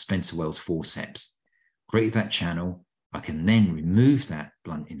blunt Spencer Wells forceps. Create that channel. I can then remove that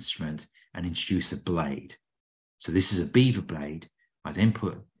blunt instrument and introduce a blade. So this is a beaver blade. I then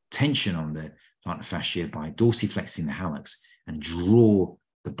put tension on the plantar fascia by dorsiflexing the hallux and draw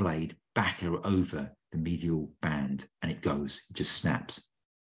the blade back over the medial band, and it goes, it just snaps.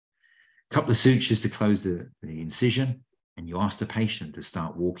 A couple of sutures to close the incision, and you ask the patient to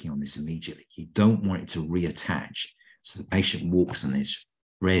start walking on this immediately. You don't want it to reattach. So the patient walks on this.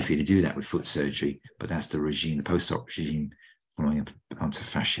 Rare for you to do that with foot surgery, but that's the regime, the post-op regime following a plantar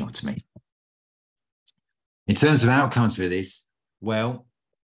fasciotomy. In terms of outcomes for this, well,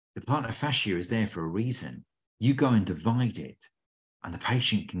 the plantar fascia is there for a reason. You go and divide it, and the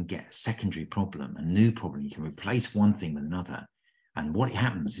patient can get a secondary problem, a new problem. You can replace one thing with another. And what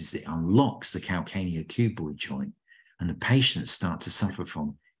happens is it unlocks the calcaneal cuboid joint, and the patients start to suffer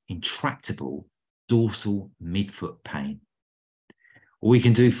from intractable dorsal midfoot pain. All you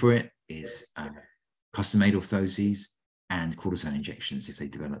can do for it is custom-made orthoses and cortisone injections if they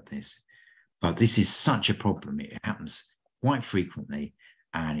develop this. But this is such a problem. It happens quite frequently,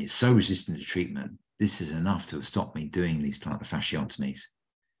 and it's so resistant to treatment. This is enough to have stopped me doing these plantar fasciotomies.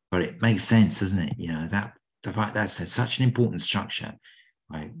 But it makes sense, doesn't it? You know, that's such an important structure.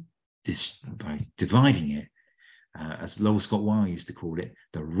 By dividing it, as Lowell Scott Weil used to call it,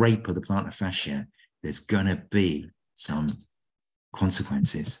 the rape of the plantar fascia, there's going to be some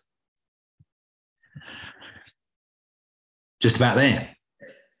consequences. Just about there.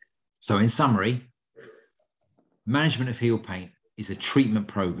 So in summary, management of heel pain is a treatment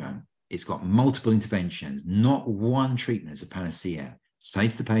program. It's got multiple interventions. Not one treatment is a panacea. Say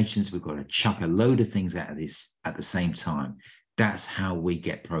to the patients, we've got to chuck a load of things out of this at the same time. That's how we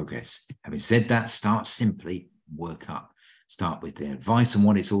get progress. Having said that, start simply, work up. Start with the advice on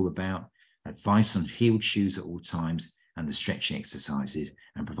what it's all about, advice on heeled shoes at all times, and the stretching exercises,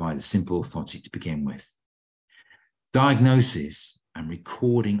 and provide a simple orthotic to begin with. Diagnosis and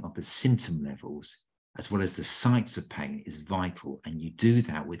recording of the symptom levels, as well as the sites of pain, is vital. And you do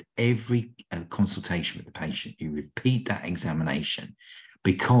that with every consultation with the patient. You repeat that examination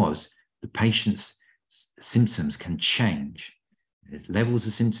because the patient's symptoms can change. The levels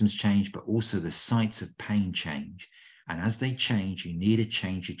of symptoms change, but also the sites of pain change. And as they change, you need to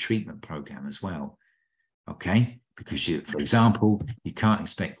change your treatment program as well. Okay? Because, for example, you can't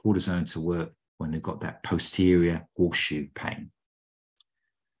expect cortisone to work when they've got that posterior horseshoe pain.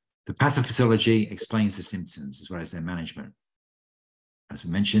 The pathophysiology explains the symptoms as well as their management. As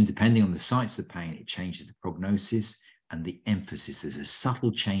we mentioned, depending on the sites of pain, it changes the prognosis and the emphasis. There's a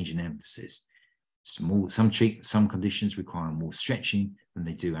subtle change in emphasis. Some conditions require more stretching than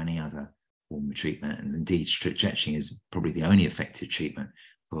they do any other form of treatment. And indeed, stretching is probably the only effective treatment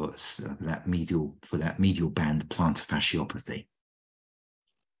for that medial band plantar fasciopathy.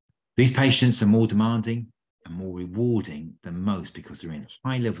 These patients are more demanding and more rewarding than most because they're in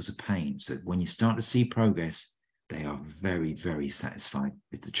high levels of pain. So when you start to see progress, they are very, very satisfied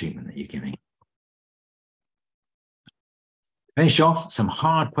with the treatment that you're giving. Finish off some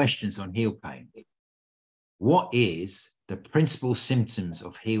hard questions on heel pain. What is the principal symptoms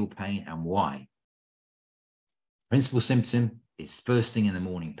of heel pain and why? Principal symptom is first thing in the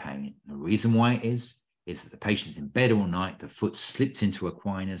morning pain. The reason why it is that the patient's in bed all night, the foot slipped into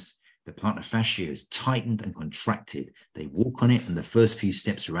equinus, the plantar fascia is tightened and contracted. They walk on it, and the first few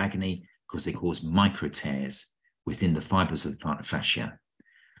steps are agony because they cause micro tears within the fibers of the plantar fascia.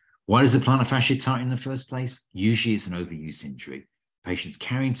 Why does the plantar fascia tighten in the first place? Usually it's an overuse injury. Patients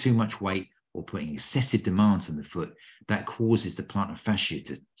carrying too much weight or putting excessive demands on the foot, that causes the plantar fascia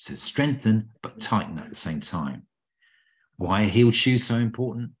to strengthen but tighten at the same time. Why are heeled shoes so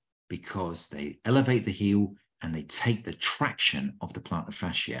important? Because they elevate the heel and they take the traction of the plantar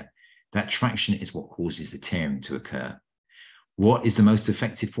fascia. That traction is what causes the tearing to occur. What is the most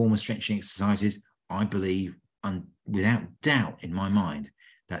effective form of stretching exercises? I believe, without doubt in my mind,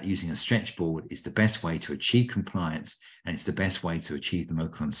 that using a stretch board is the best way to achieve compliance, and it's the best way to achieve the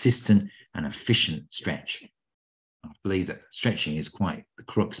most consistent and efficient stretch. I believe that stretching is quite the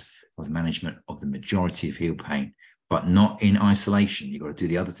crux of the management of the majority of heel pain, but not in isolation. You've got to do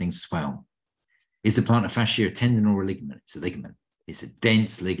the other things as well. Is the plantar fascia a tendon or a ligament? It's a ligament. It's a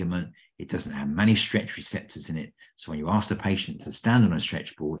dense ligament. It doesn't have many stretch receptors in it. So when you ask the patient to stand on a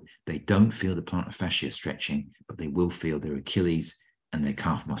stretch board, they don't feel the plantar fascia stretching, but they will feel their Achilles and their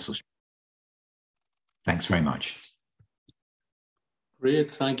calf muscles. Thanks very much. Great,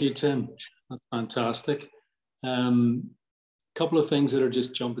 thank you, Tim. That's fantastic. Couple of things that are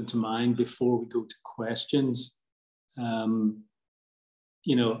just jumping to mind before we go to questions.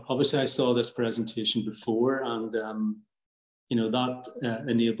 You know, obviously I saw this presentation before, and you know, that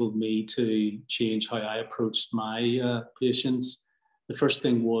enabled me to change how I approached my patients. The first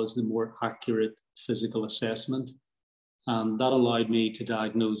thing was the more accurate physical assessment. That allowed me to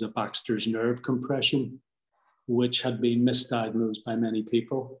diagnose a Baxter's nerve compression, which had been misdiagnosed by many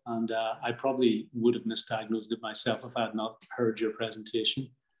people. And I probably would have misdiagnosed it myself if I had not heard your presentation.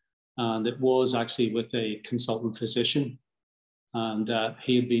 And it was actually with a consultant physician. And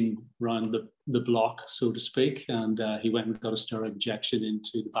he had been around the block, so to speak. And he went and got a steroid injection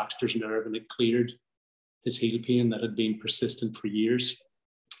into the Baxter's nerve, and it cleared his heel pain that had been persistent for years.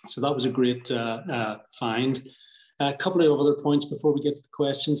 So that was a great find. A couple of other points before we get to the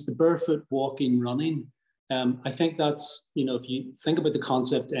questions. The barefoot walking, running. I think that's, you know, if you think about the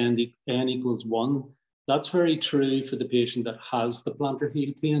concept N equals 1, that's very true for the patient that has the plantar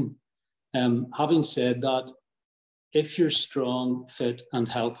heel pain. Having said that, if you're strong, fit, and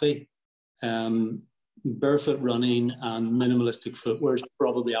healthy, barefoot running and minimalistic footwear is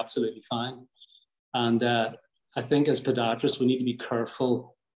probably absolutely fine. And I think as podiatrists, we need to be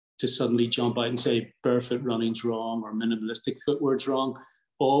careful to suddenly jump out and say barefoot running's wrong or minimalistic footwear's wrong.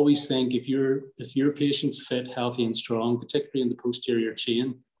 Always think if your patient's fit, healthy, and strong, particularly in the posterior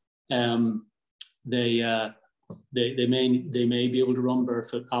chain, they may be able to run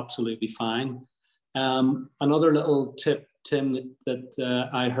barefoot absolutely fine. Another little tip, Tim, that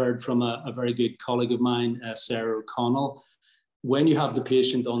I heard from a very good colleague of mine, Sarah O'Connell, when you have the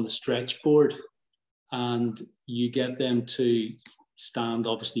patient on the stretch board and you get them to stand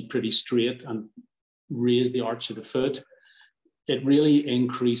obviously pretty straight and raise the arch of the foot, it really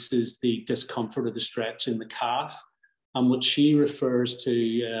increases the discomfort of the stretch in the calf. And what she refers to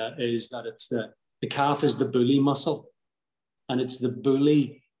is that it's the calf is the bully muscle, and it's the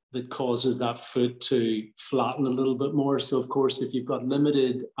bully that causes that foot to flatten a little bit more. So of course, if you've got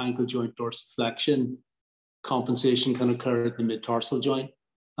limited ankle joint dorsiflexion, compensation can occur at the mid-tarsal joint,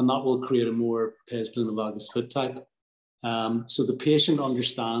 and that will create a more pes planovalgus foot type. So the patient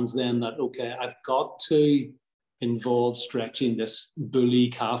understands then that, okay, I've got to involve stretching this bully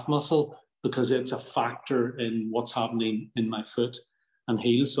calf muscle because it's a factor in what's happening in my foot and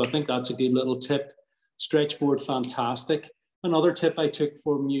heel. So I think that's a good little tip. Stretch board, fantastic. Another tip I took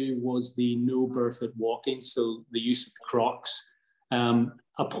from you was the no barefoot walking, so the use of Crocs.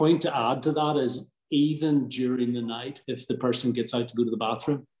 A point to add to that is even during the night, if the person gets out to go to the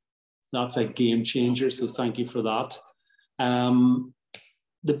bathroom, that's a game changer, so thank you for that.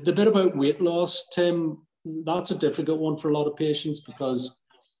 The bit about weight loss, Tim, that's a difficult one for a lot of patients because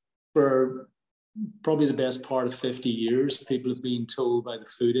for probably the best part of 50 years, people have been told by the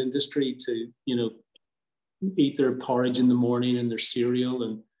food industry to, you know, eat their porridge in the morning and their cereal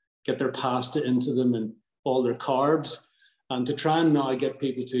and get their pasta into them and all their carbs. And to try and now get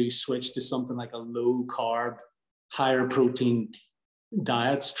people to switch to something like a low carb, higher protein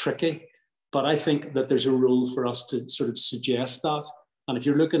diet's tricky. But I think that there's a role for us to sort of suggest that. And if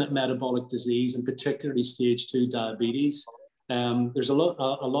you're looking at metabolic disease and particularly stage 2 diabetes, there's a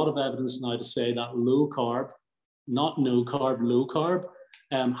lot of evidence now to say that low carb, not no carb, low carb,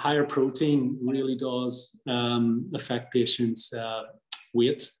 higher protein really does affect patients'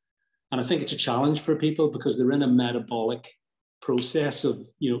 weight. And I think it's a challenge for people because they're in a metabolic process of,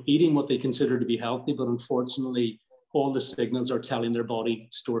 you know, eating what they consider to be healthy, but unfortunately, all the signals are telling their body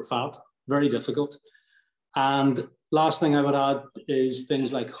store fat. Very difficult. And last thing I would add is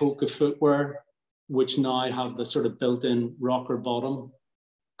things like Hoka footwear, which now have the sort of built-in rocker bottom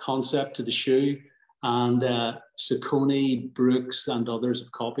concept to the shoe. And Saucony, Brooks, and others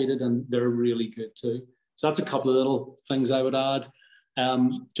have copied it, and they're really good too. So that's a couple of little things I would add.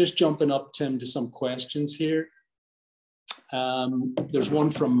 Just jumping up, Tim, to some questions here. There's one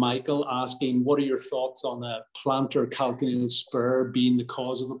from Michael asking, what are your thoughts on a plantar calcaneal spur being the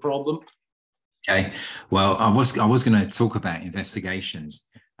cause of a problem? Okay, well, I was going to talk about investigations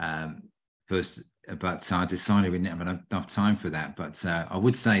first, but I decided we didn't have enough time for that. But I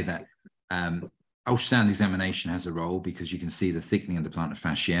would say that ultrasound examination has a role because you can see the thickening of the plantar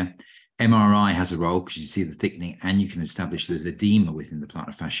fascia. MRI has a role because you see the thickening and you can establish there's edema within the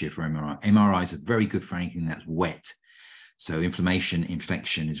plantar fascia for MRI. MRIs are very good for anything that's wet. So inflammation,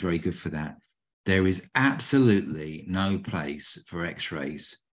 infection is very good for that. There is absolutely no place for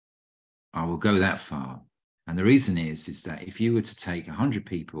x-rays I will go that far. And the reason is that if you were to take 100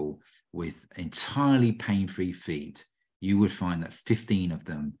 people with entirely pain-free feet, you would find that 15 of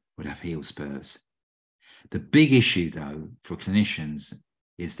them would have heel spurs. The big issue, though, for clinicians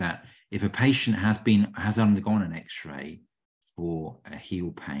is that if a patient has undergone an X-ray for a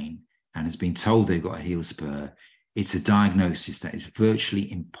heel pain and has been told they've got a heel spur, it's a diagnosis that is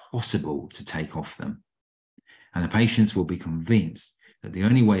virtually impossible to take off them. And the patients will be convinced that the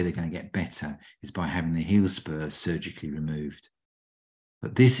only way they're going to get better is by having the heel spur surgically removed.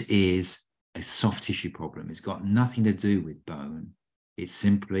 But this is a soft tissue problem. It's got nothing to do with bone. It's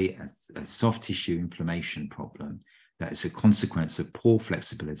simply a soft tissue inflammation problem that is a consequence of poor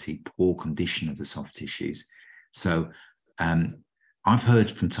flexibility, poor condition of the soft tissues. So I've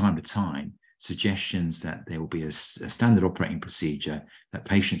heard from time to time suggestions that there will be a standard operating procedure that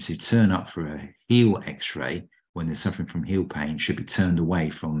patients who turn up for a heel X-ray when they're suffering from heel pain should be turned away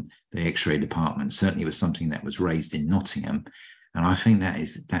from the X-ray department. Certainly it was something that was raised in Nottingham. And I think that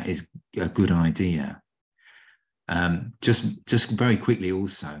is a good idea. Just very quickly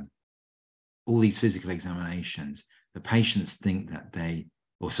also, all these physical examinations, the patients think that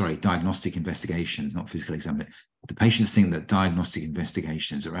diagnostic investigations, not physical examinations. The patients think that diagnostic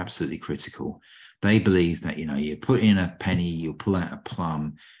investigations are absolutely critical. They believe that, you put in a penny, you'll pull out a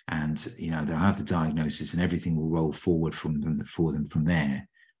plum, and, they'll have the diagnosis and everything will roll forward for them from there.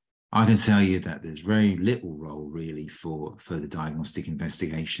 I can tell you that there's very little role really for further diagnostic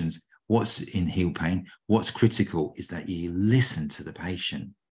investigations. What's in heel pain? What's critical is that you listen to the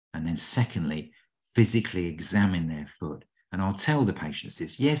patient, and then secondly, physically examine their foot. And I'll tell the patients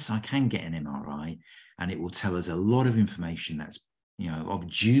this: yes, I can get an MRI, and it will tell us a lot of information that's, of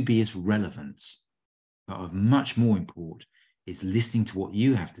dubious relevance, but of much more import is listening to what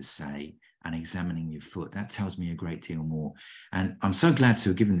you have to say and examining your foot. That tells me a great deal more. And I'm so glad to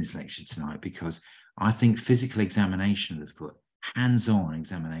have given this lecture tonight, because I think physical examination of the foot, hands-on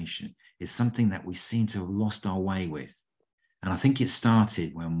examination, is something that we seem to have lost our way with. And I think it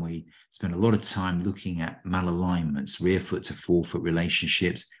started when we spent a lot of time looking at malalignments, rear foot to forefoot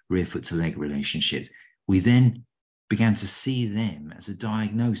relationships, rear foot to leg relationships. We then began to see them as a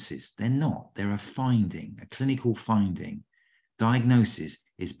diagnosis. They're not. They're a finding, a clinical finding. Diagnosis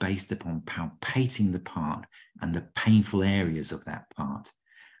is based upon palpating the part and the painful areas of that part.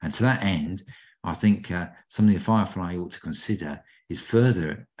 And to that end, I think something the Firefly ought to consider is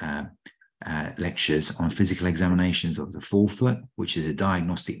further lectures on physical examinations of the forefoot, which is a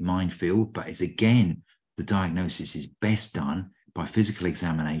diagnostic minefield, but it's again, the diagnosis is best done by physical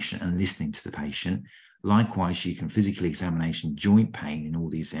examination and listening to the patient. Likewise, you can physically examination joint pain in all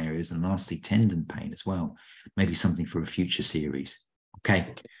these areas, and lastly, tendon pain as well. Maybe something for a future series.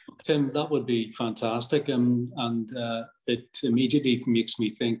 Okay. Tim, that would be fantastic. And it immediately makes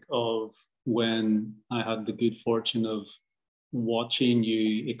me think of when I had the good fortune of watching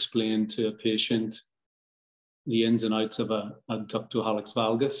you explain to a patient the ins and outs of a adductor hallux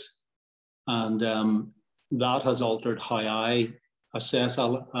valgus. And that has altered how I assess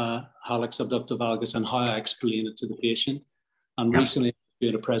hallux abductor valgus and how I explain it to the patient. And recently I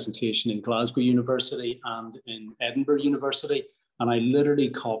did a presentation in Glasgow University and in Edinburgh University, and I literally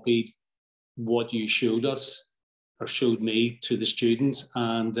copied what you showed us or showed me to the students,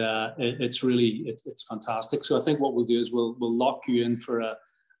 and it's fantastic. So I think what we'll do is we'll lock you in for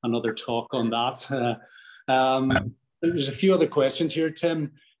another talk on that. There's a few other questions here,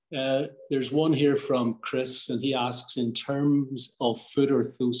 Tim. There's one here from Chris, and he asks, in terms of foot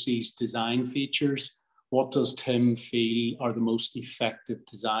orthoses design features, what does Tim feel are the most effective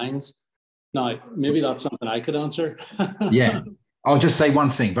designs? Now, maybe that's something I could answer. Yeah, I'll just say one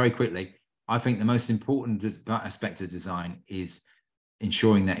thing very quickly. I think the most important aspect of design is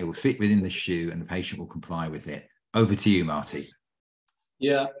ensuring that it will fit within the shoe and the patient will comply with it. Over to you, Marty.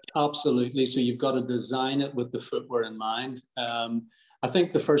 Yeah, absolutely. So you've got to design it with the footwear in mind. I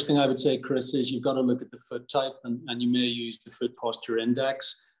think the first thing I would say, Chris, is you've got to look at the foot type, and you may use the foot posture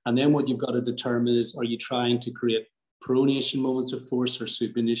index. And then what you've got to determine is, are you trying to create pronation moments of force or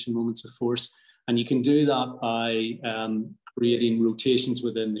supination moments of force? And you can do that by creating rotations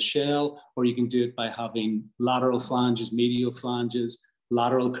within the shell, or you can do it by having lateral flanges, medial flanges,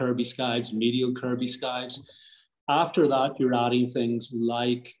 lateral curvy skives, medial curvy skives. After that, you're adding things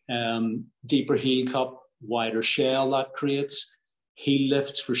like deeper heel cup, wider shell that creates, heel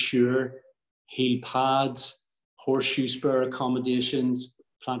lifts for sure, heel pads, horseshoe spur accommodations,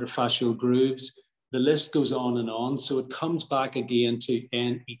 plantar fascial grooves. The list goes on and on. So it comes back again to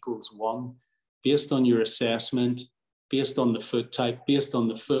N equals 1, based on your assessment, based on the foot type, based on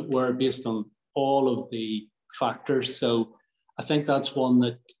the footwear, based on all of the factors. So I think that's one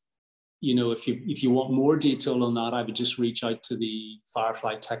that you know, if you want more detail on that, I would just reach out to the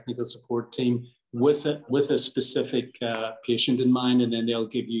Firefly technical support team with a specific patient in mind, and then they'll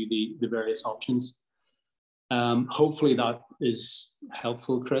give you the various options. Hopefully that is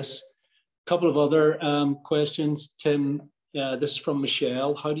helpful, Chris. A couple of other questions, Tim. This is from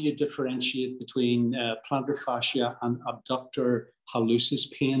Michelle. How do you differentiate between plantar fascia and abductor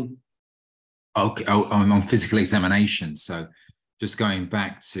hallucis pain? Okay, I'm on physical examination. So just going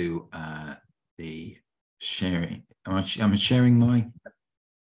back to the sharing. Am I sharing my?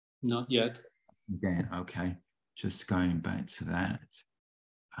 Not yet. Again, okay. Just going back to that.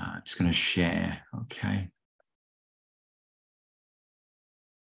 Just going to share. Okay.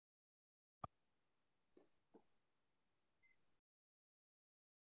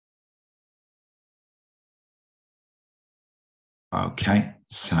 Okay,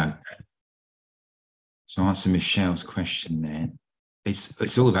 so to answer Michelle's question there,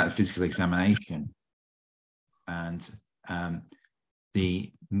 it's all about the physical examination, and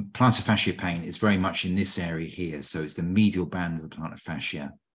the plantar fascia pain is very much in this area here. So it's the medial band of the plantar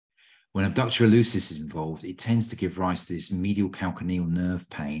fascia. When abductor hallucis is involved, it tends to give rise to this medial calcaneal nerve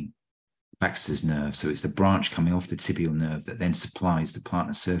pain, Baxter's nerve. So it's the branch coming off the tibial nerve that then supplies the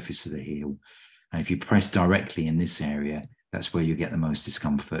plantar surface of the heel. And if you press directly in this area, that's where you get the most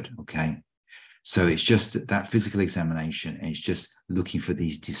discomfort, okay? So it's just that physical examination, and it's just looking for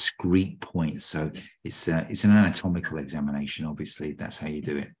these discrete points. So it's an anatomical examination, obviously. That's how you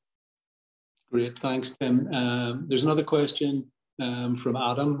do it. Great, thanks, Tim. There's another question from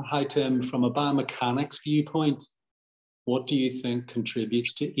Adam. Hi, Tim. From a biomechanics viewpoint, what do you think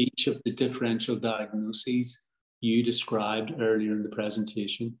contributes to each of the differential diagnoses you described earlier in the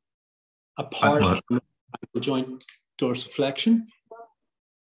presentation? Apart from the joint dorsiflexion?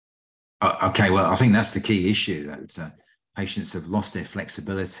 Okay, well, I think that's the key issue, that patients have lost their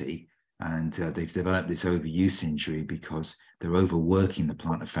flexibility, and they've developed this overuse injury because they're overworking the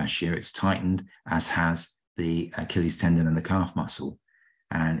plantar fascia. It's tightened, as has the Achilles tendon and the calf muscle.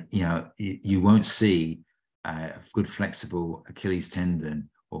 And, you know, you won't see a good flexible Achilles tendon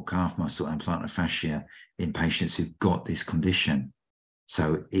or calf muscle and plantar fascia in patients who've got this condition.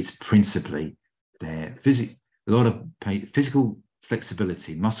 So it's principally their physical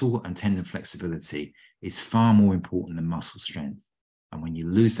flexibility, muscle and tendon flexibility is far more important than muscle strength. And when you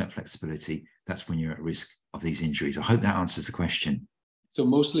lose that flexibility, that's when you're at risk of these injuries. I hope that answers the question. So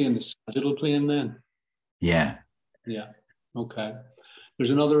mostly in the sagittal plane then? Yeah. Yeah, okay.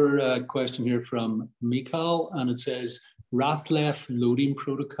 There's another question here from Mikhail, and it says, Rathleff loading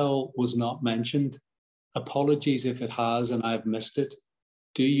protocol was not mentioned. Apologies if it has and I've missed it.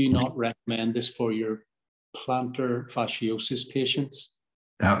 Do you not recommend this for your plantar fasciosis patients?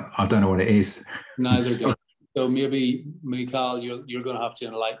 I don't know what it is. Neither do I. So maybe, Mikhail, you're going to have to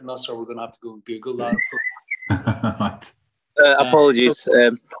enlighten us, or we're going to have to go and Google that. Right. Apologies.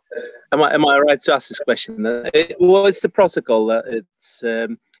 Am I right to ask this question? What's the protocol? It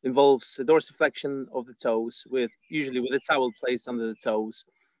involves a dorsiflexion of the toes, usually with a towel placed under the toes,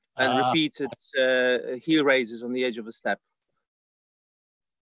 and repeated heel raises on the edge of a step.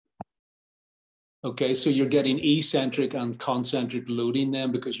 Okay, so you're getting eccentric and concentric loading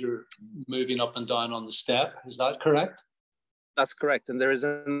then because you're moving up and down on the step. Is that correct? That's correct. And there is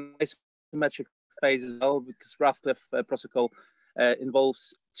an isometric phase as well, because Rathleff protocol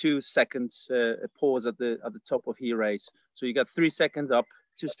involves 2 seconds pause at the top of heel raise. So you got 3 seconds up,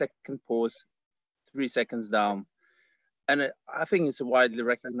 2 second pause, 3 seconds down. And I think it's a widely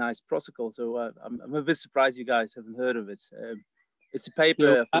recognized protocol. So I'm a bit surprised you guys haven't heard of it. It's a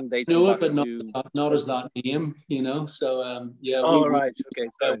paper. I think they know it, but not as that name, you know. So yeah. Oh, right. Okay.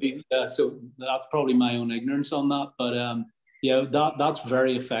 So that's probably my own ignorance on that, but yeah, that's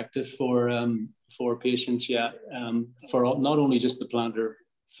very effective for patients. Yeah, for not only just the plantar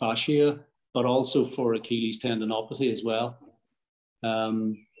fascia, but also for Achilles tendinopathy as well.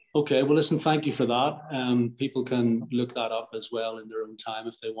 Okay. Well, listen. Thank you for that. People can look that up as well in their own time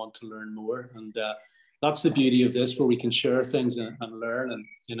if they want to learn more. And that's the beauty of this, where we can share things and learn and,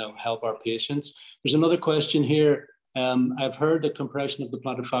 you know, help our patients. There's another question here. I've heard that compression of the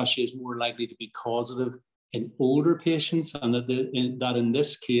plantar fascia is more likely to be causative in older patients, and that in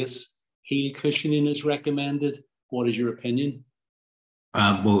this case, heel cushioning is recommended. What is your opinion?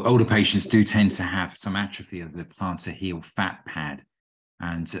 Well, older patients do tend to have some atrophy of the plantar heel fat pad.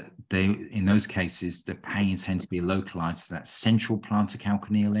 And in those cases, the pain tends to be localized to that central plantar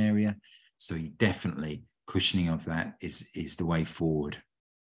calcaneal area. So definitely cushioning of that is the way forward.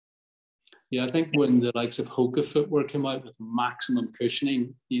 Yeah, I think when the likes of Hoka footwear came out with maximum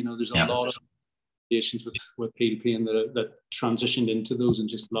cushioning, you know, there's a lot of patients with heel pain that transitioned into those and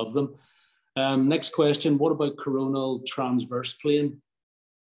just love them. Next question, what about coronal transverse plane?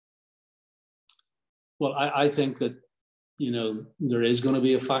 Well, I think that, there is going to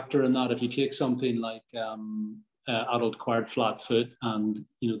be a factor in that. If you take something like adult acquired flat foot and,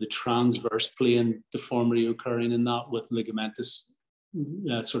 the transverse plane deformity occurring in that with ligamentous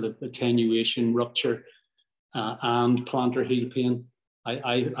sort of attenuation, rupture, and plantar heel pain,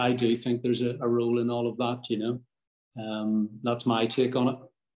 I do think there's a role in all of that, That's my take on it.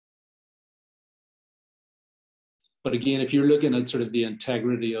 But again, if you're looking at sort of the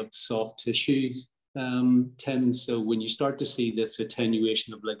integrity of soft tissues, Tim, so when you start to see this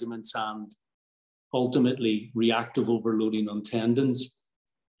attenuation of ligaments and ultimately reactive overloading on tendons,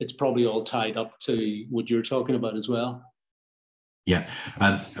 it's probably all tied up to what you're talking about as well. Yeah,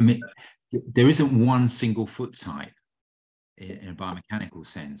 there isn't one single foot type in a biomechanical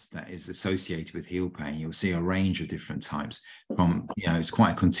sense that is associated with heel pain. You'll see a range of different types from, it's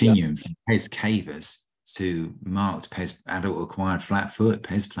quite a continuum from pes cavus to marked adult acquired flat foot,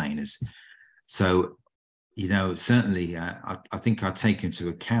 pes planus. So, certainly I think I take into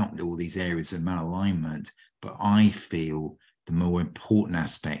account all these areas of malalignment, but I feel the more important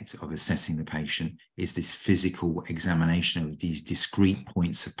aspect of assessing the patient is this physical examination of these discrete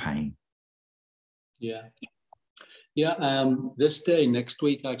points of pain. Yeah. This day, next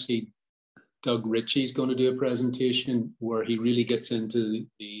week, actually, Doug Ritchie's going to do a presentation where he really gets into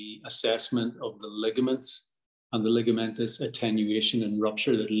the assessment of the ligaments and the ligamentous attenuation and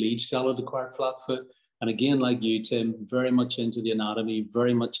rupture that leads to adult acquired flat foot. And again, like you, Tim, very much into the anatomy,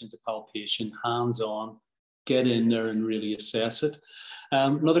 very much into palpation, hands-on, get in there and really assess it.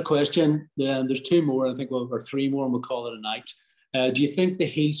 Another question, there's two more, I think, or three more, and we'll call it a night. Do you think the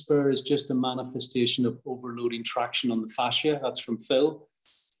heel spur is just a manifestation of overloading traction on the fascia? That's from Phil.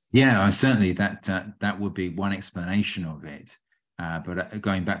 Yeah, certainly that would be one explanation of it. But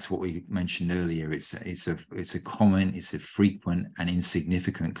going back to what we mentioned earlier, it's a common, it's a frequent and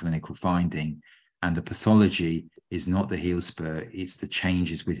insignificant clinical finding, and the pathology is not the heel spur; it's the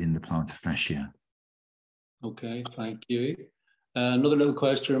changes within the plantar fascia. Okay, thank you. Another little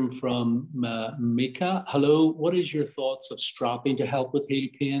question from Mika. Hello, what is your thoughts of strapping to help with heel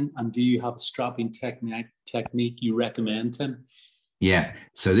pain, and do you have a strapping technique you recommend, Tim? Yeah,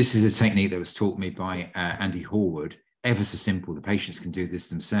 so this is a technique that was taught me by Andy Horwood. Ever so simple, the patients can do this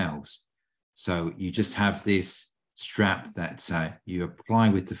themselves. So you just have this strap that you apply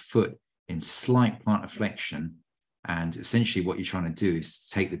with the foot in slight plantar flexion, and essentially what you're trying to do is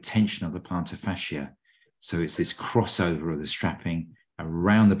take the tension of the plantar fascia. So it's this crossover of the strapping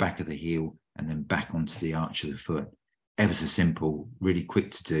around the back of the heel and then back onto the arch of the foot. Ever so simple, really quick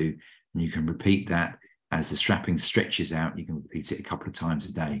to do, and you can repeat that as the strapping stretches out. You can repeat it a couple of times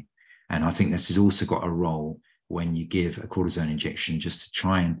a day. And I think this has also got a role when you give a cortisone injection, just to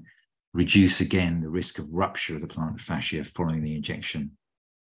try and reduce again the risk of rupture of the plantar fascia following the injection.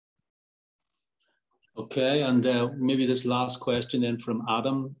 Okay, and maybe this last question then from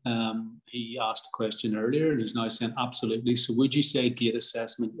Adam. He asked a question earlier and he's now saying absolutely. So would you say gait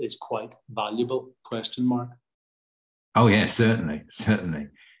assessment is quite valuable? Question mark. Oh yeah, certainly.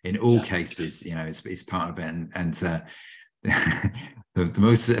 In all cases, it's part of it. And the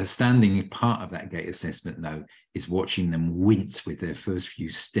most outstanding part of that gait assessment, though, is watching them wince with their first few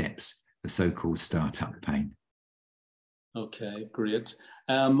steps, the so-called startup pain. Okay, great.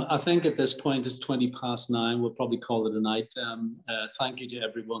 I think at this point it's 9:20. We'll probably call it a night. Thank you to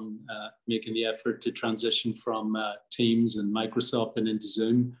everyone making the effort to transition from Teams and Microsoft and into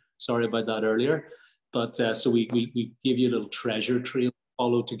Zoom. Sorry about that earlier. But so we give you a little treasure trail to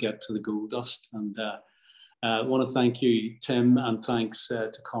follow to get to the gold dust. And I want to thank you, Tim, and thanks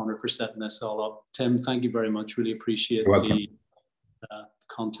to Connor for setting this all up. Tim, thank you very much. Really appreciate the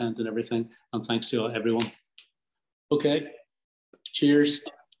content and everything. And thanks to everyone. Okay. Cheers.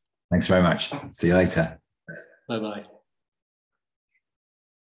 Thanks very much. See you later. Bye-bye.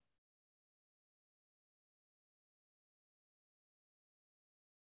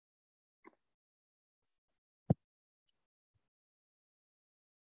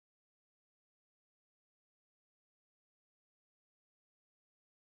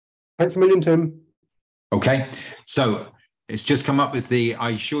 Thanks a million, Tim. Okay, so it's just come up with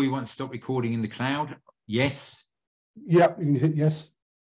are you sure you want to stop recording in the cloud? Yes. Yeah, you can hit yes.